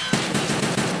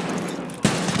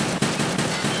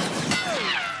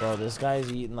 Bro, this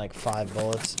guy's eating like 5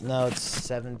 bullets. No, it's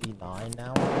 79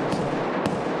 now.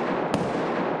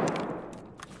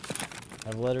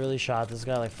 I've literally shot this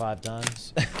guy like 5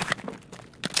 times.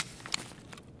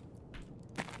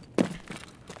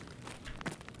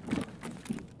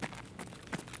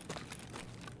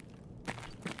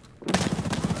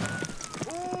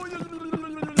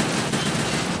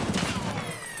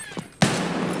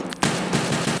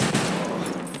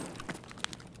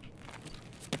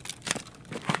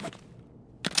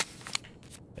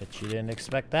 Bet you didn't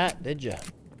expect that, did you?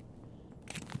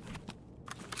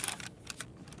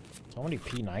 So many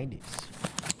P90s.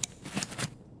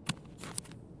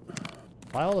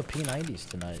 Why all the P90s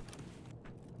tonight?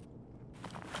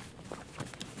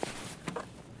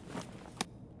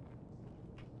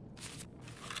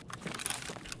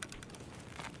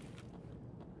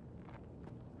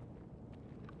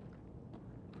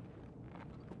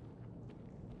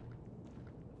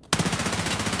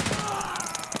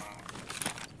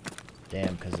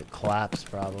 Damn, because it collapsed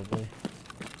probably.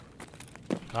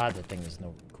 God, that thing has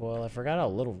no recoil. I forgot how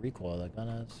little recoil that gun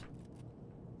has.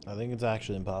 I think it's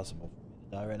actually impossible for me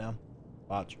to die right now.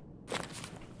 Watch. Oh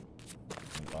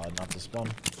God, not this one.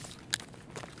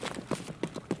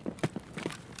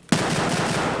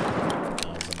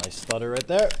 That was a nice stutter right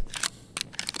there.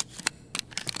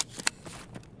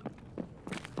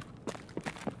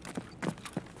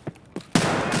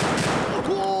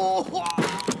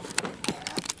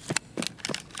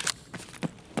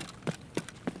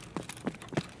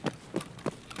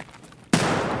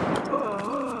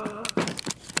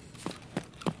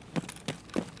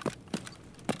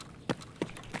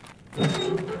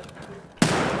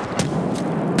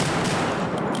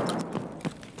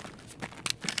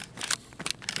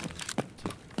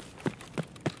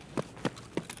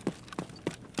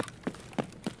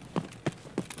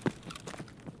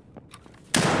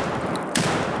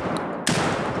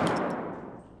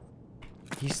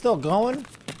 He's still going?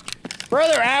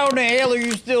 Brother, how in the hell are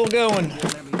you still going?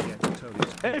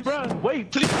 Hey, bro,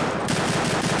 wait.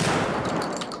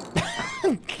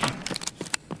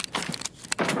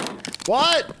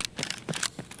 What?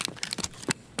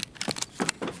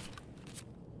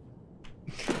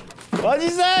 What'd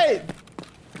you say?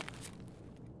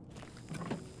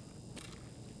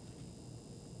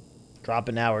 Drop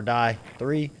it now or die.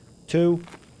 3, 2.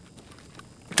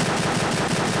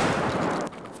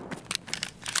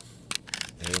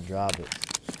 Drop it.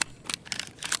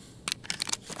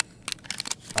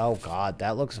 Oh God,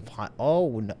 that looks hot.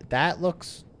 Oh, no, that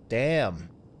looks damn.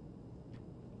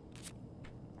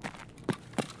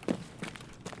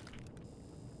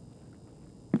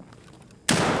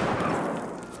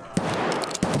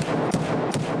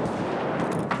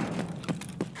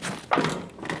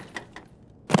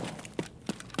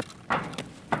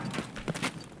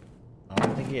 I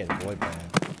don't think he had void man.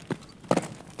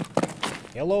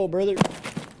 Hello, brother.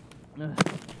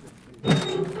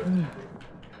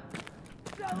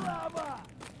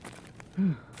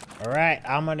 All right,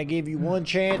 I'm gonna give you one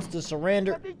chance to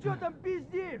surrender.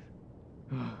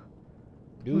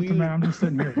 Listen, man, I'm just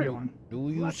sitting here healing. Do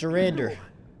you surrender?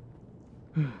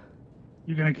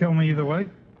 You gonna kill me either way?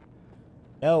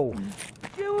 No.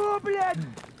 I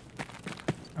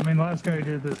mean, the last guy who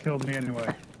did this killed me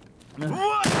anyway.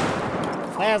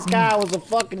 Last guy was a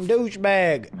fucking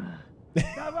douchebag.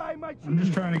 I'm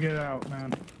just trying to get out,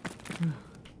 man.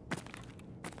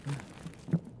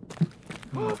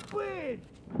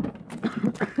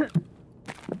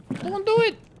 Don't do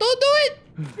it! Don't do it!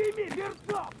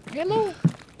 Hello?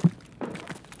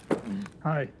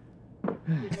 Hi.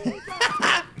 Can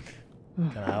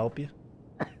I help you?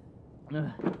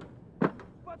 Do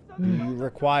you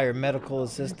require medical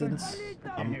assistance?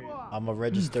 I'm a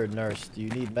registered nurse. Do you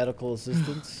need medical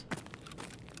assistance?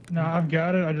 No, I've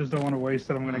got it. I just don't want to waste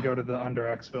it. I'm going to go to the under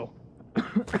exfil.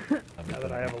 Now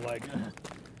that I have a leg.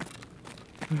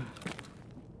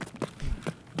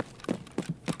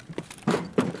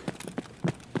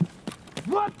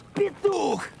 Вот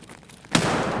петух!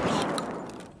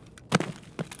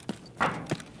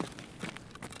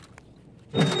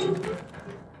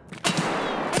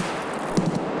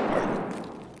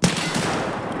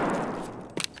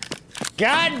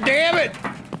 God damn it!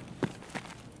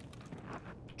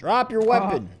 Drop your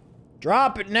weapon.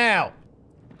 Drop it now.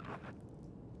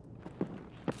 Are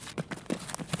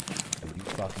you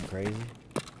fucking crazy?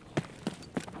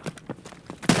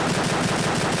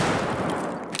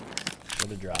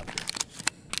 Should have dropped it.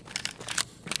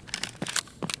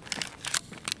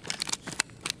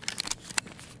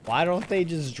 Why don't they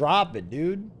just drop it,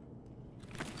 dude?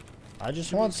 I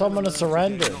just want someone to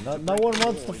surrender. No one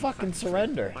wants to fucking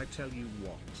surrender. I tell you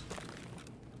what.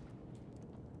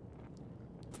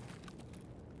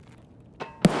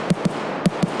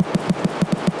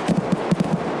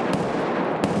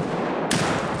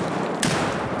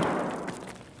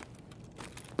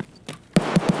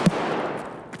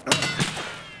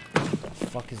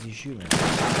 fuck is he shooting?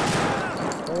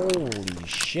 Holy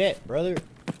shit, brother.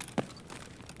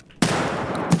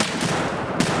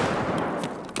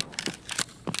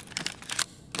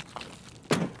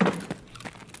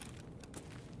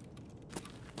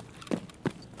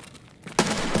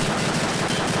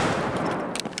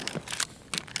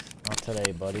 Not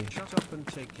today, buddy. Shut up and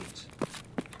take it.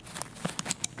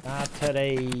 Not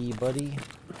today, buddy.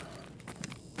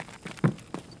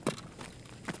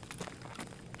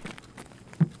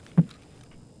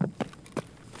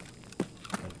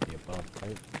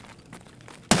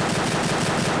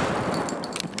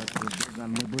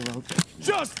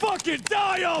 Just fucking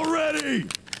die already!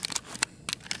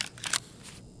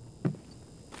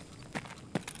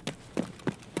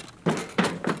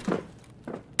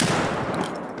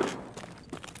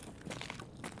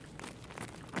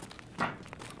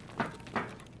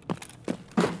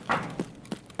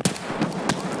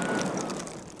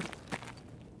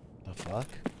 The fuck?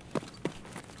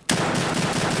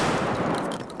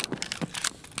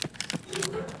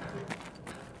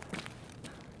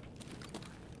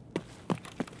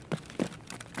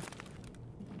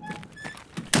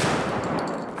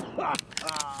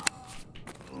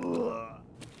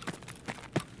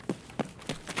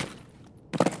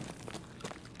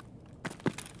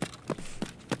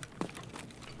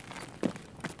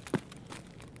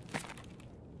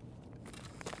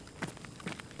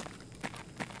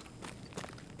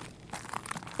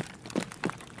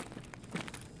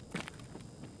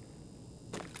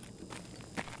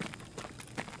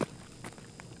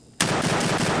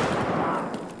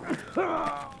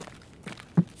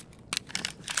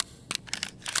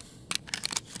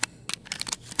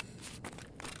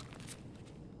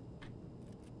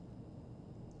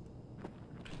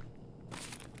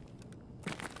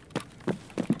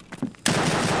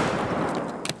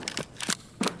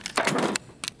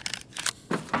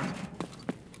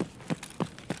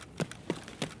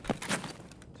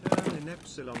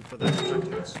 Epsilon for that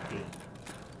practice key.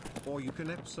 Or you can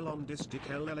epsilon distic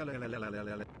L.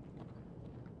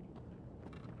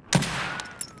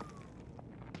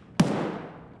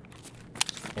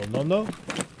 Oh no no!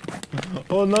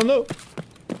 Oh no no!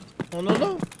 Oh no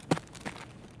no!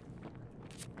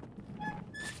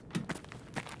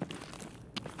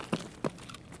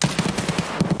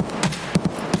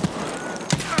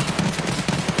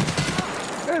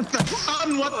 It's the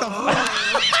sun, what the fuck?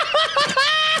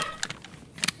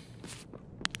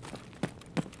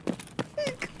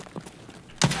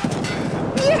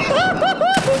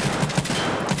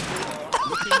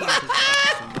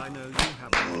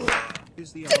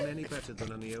 Is the on any better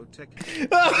than a Neotech?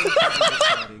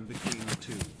 Deciding between the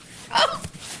two.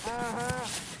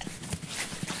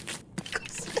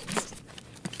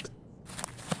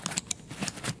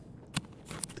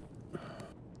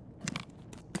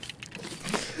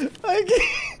 I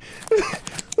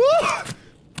can't.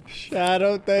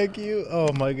 Shadow, thank you.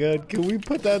 Oh my god, can we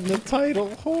put that in the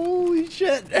title? Holy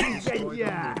shit.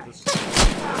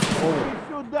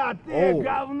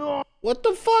 Oh. What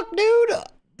the fuck, dude?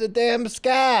 The damn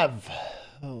scav.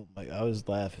 Oh my, I was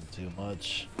laughing too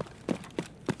much.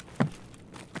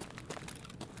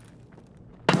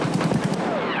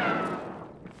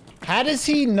 How does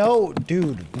he know?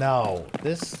 Dude, no.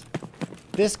 This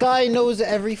guy knows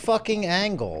every fucking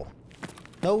angle.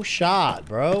 No shot,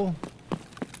 bro.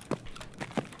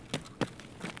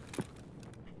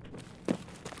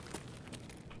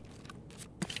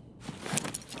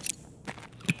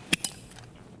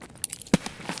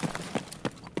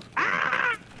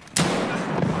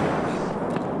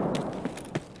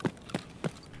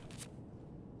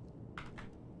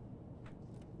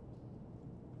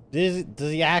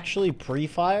 Does he actually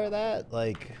pre-fire that?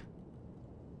 Like...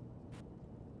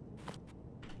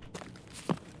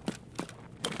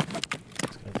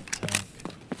 Let's go to the tank.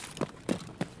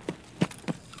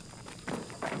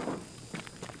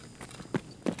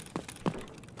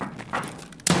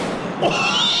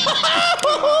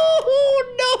 Oh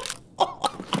no!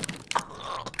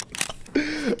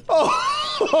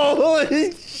 Oh,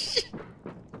 holy shit!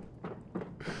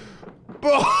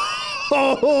 Bro!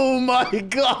 Oh my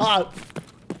god!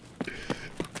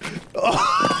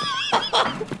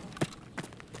 Oh.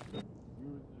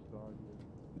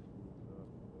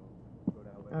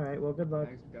 Alright, well, good luck.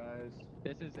 Thanks, guys.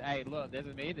 This is, hey, look, this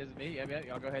is me. Yeah,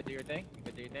 y'all go ahead, do your thing. You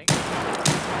can do your thing.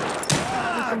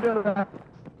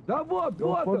 Don't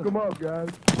fuck him up, guys.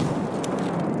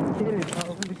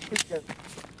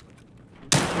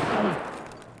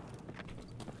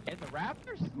 In the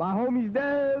Raptors? My homie's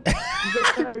dead.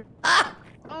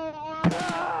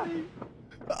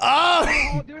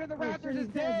 Oh, dude in the Raptors is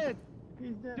dead.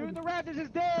 He's dead. Dude in the Raptors is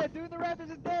dead. Dude in the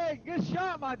Raptors is dead. Good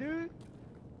shot, my dude.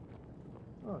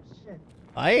 Oh shit.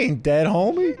 I ain't dead,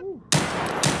 homie.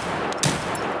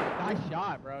 Nice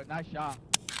shot, bro. Nice shot.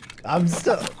 I'm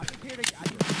still. I'm just here to.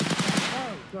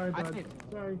 Oh, sorry, I bud. did.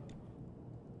 Sorry.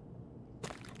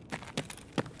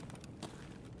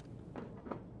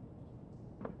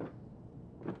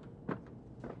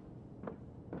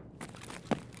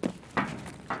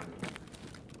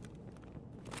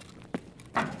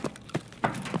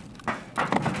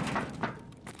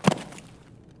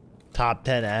 Top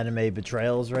 10 anime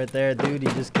betrayals right there, dude. He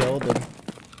just killed him.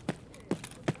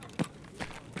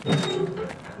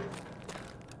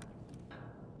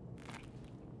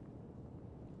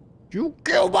 You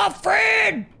killed my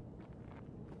friend!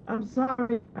 I'm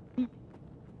sorry.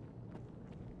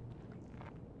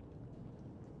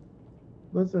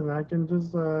 Listen, I can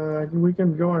just, we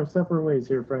can go our separate ways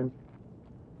here, friend.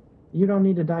 You don't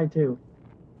need to die too.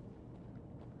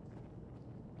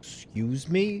 Excuse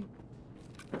me?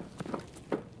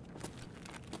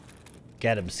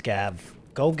 Get him, Scav.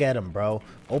 Go get him, bro.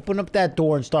 Open up that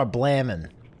door and start blamming.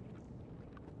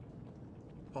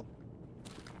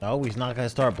 No, he's not gonna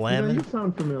start blamming? You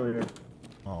sound familiar.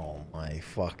 Oh my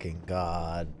fucking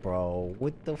god, bro.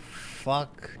 What the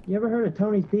fuck? You ever heard of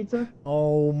Tony's Pizza?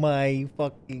 Oh my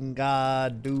fucking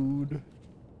god, dude.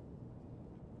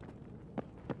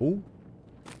 Ooh.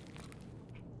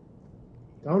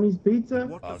 Tony's Pizza?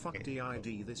 What the fuck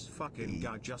did this fucking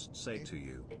guy just say to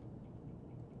you?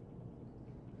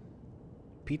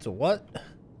 Pizza what?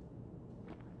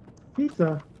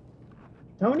 Pizza?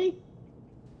 Tony?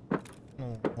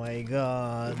 Oh my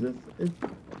god.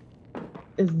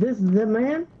 Is this the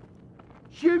man?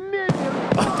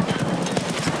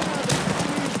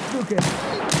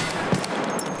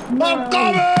 I'm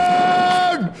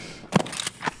coming!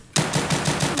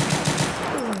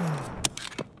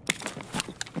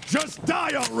 Just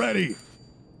die already!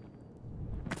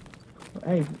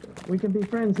 Hey, we can be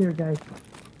friends here, guys.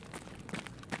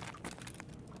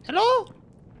 Hello?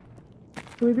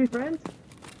 Can we be friends?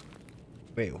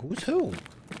 Wait, who's who?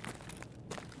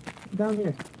 Down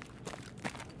here.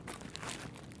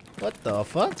 What the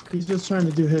fuck? He's just trying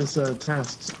to do his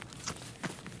tasks.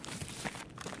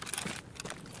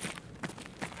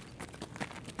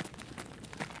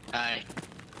 Hi.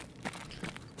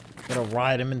 Gonna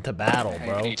ride him into battle,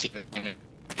 bro.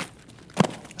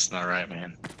 That's not right,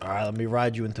 man. Alright, let me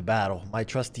ride you into battle. My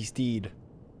trusty steed.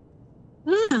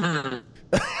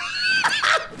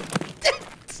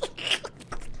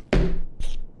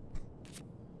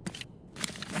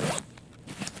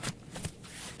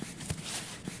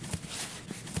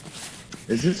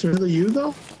 Is this really you,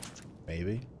 though?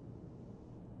 Maybe.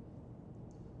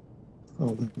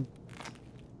 Oh.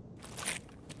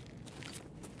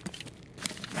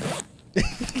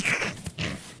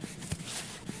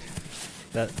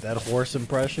 That horse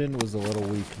impression was a little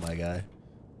weak, my guy.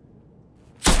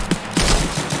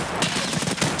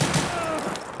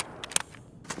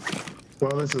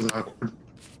 Well, this is awkward.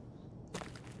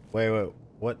 Wait,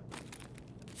 what?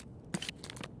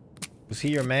 Was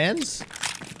he your man's?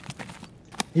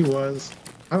 He was.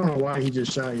 I don't know why he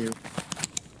just shot you.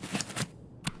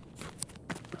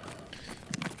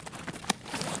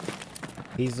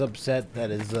 He's upset that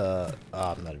his, oh,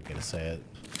 I'm not even gonna say it.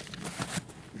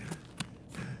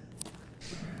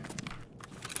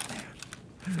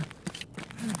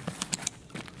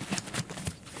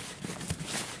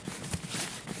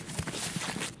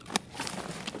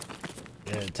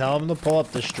 Yeah, tell him to pull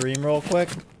up the stream real quick.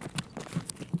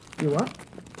 You what?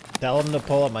 Tell him to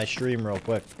pull up my stream real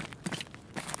quick.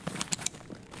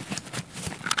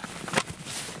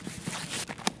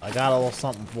 I got a little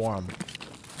something for him.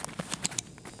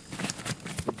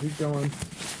 Keep going.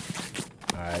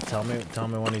 Alright, tell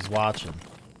me when he's watching.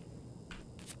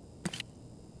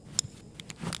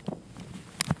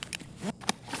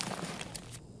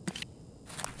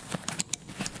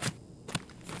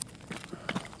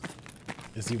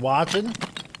 Is he watching?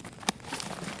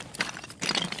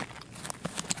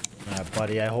 Alright,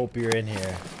 buddy, I hope you're in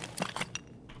here.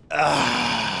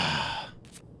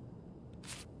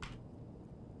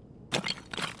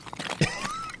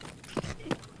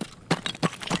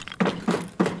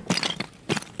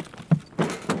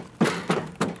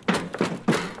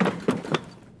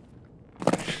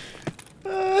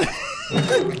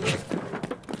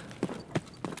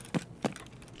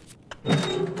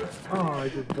 Oh, I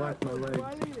just blacked my leg.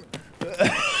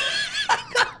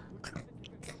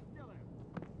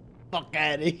 Fuck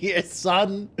out of here,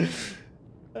 son.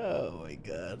 Oh my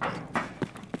god.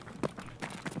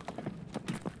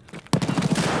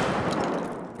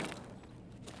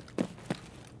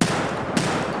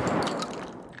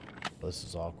 this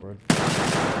is awkward.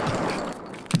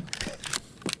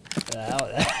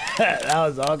 That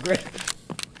was awkward.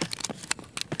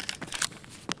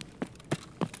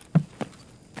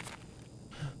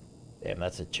 Damn,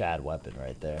 that's a Chad weapon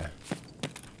right there.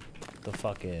 The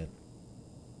fucking...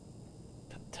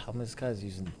 Tell me this guy's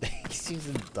using... He's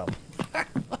using dumb...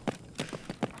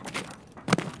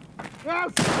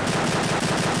 Fuck!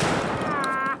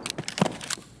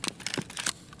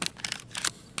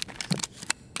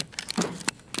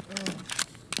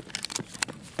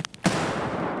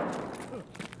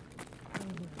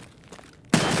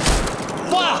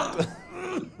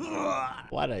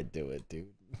 Why'd I do it, dude?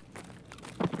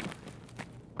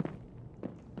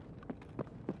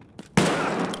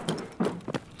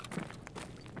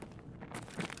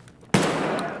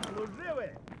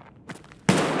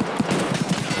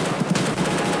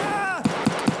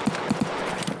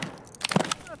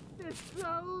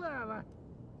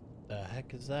 The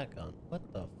heck is that gun? What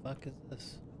the fuck is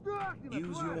this?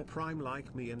 Use your prime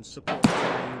like me and support me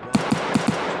one at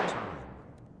a time.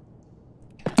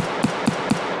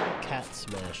 Cat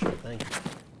smasher, thank you.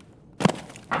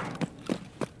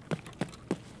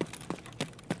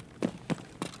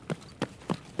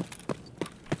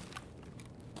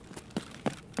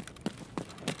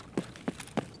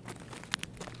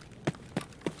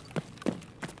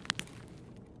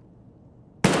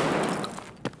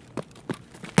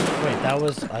 Wait, that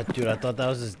was, dude, I thought that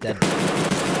was his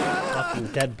fucking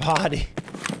dead body.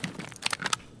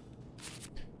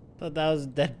 I thought that was a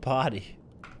dead body.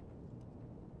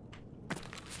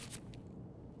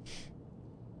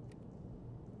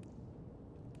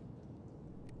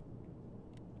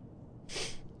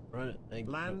 Right,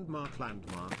 Landmark,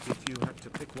 if you had to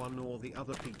pick one or the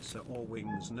other, pizza or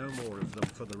wings, no more of them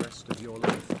for the rest of your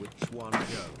life, which one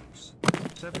goes?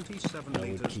 77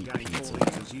 liters gain, 4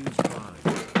 liters use prime.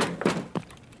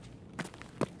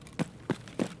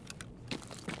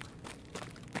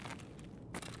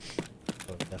 I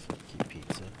would definitely keep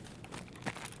pizza.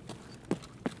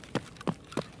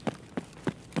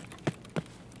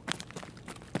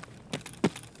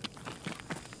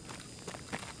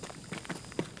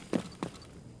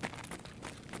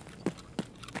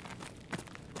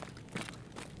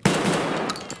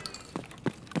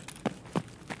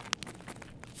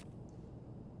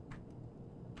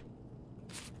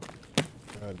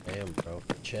 God damn, bro.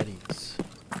 Machetes.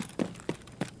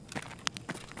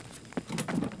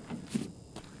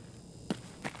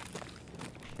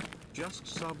 Just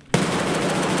sub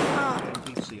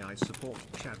NPC. I support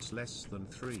chats less than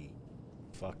 3.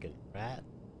 Fucking rat.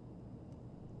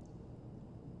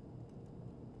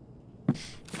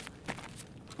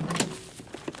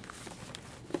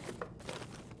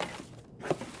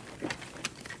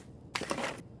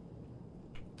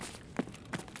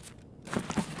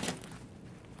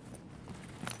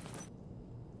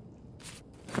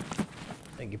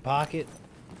 Thank you, Pocket.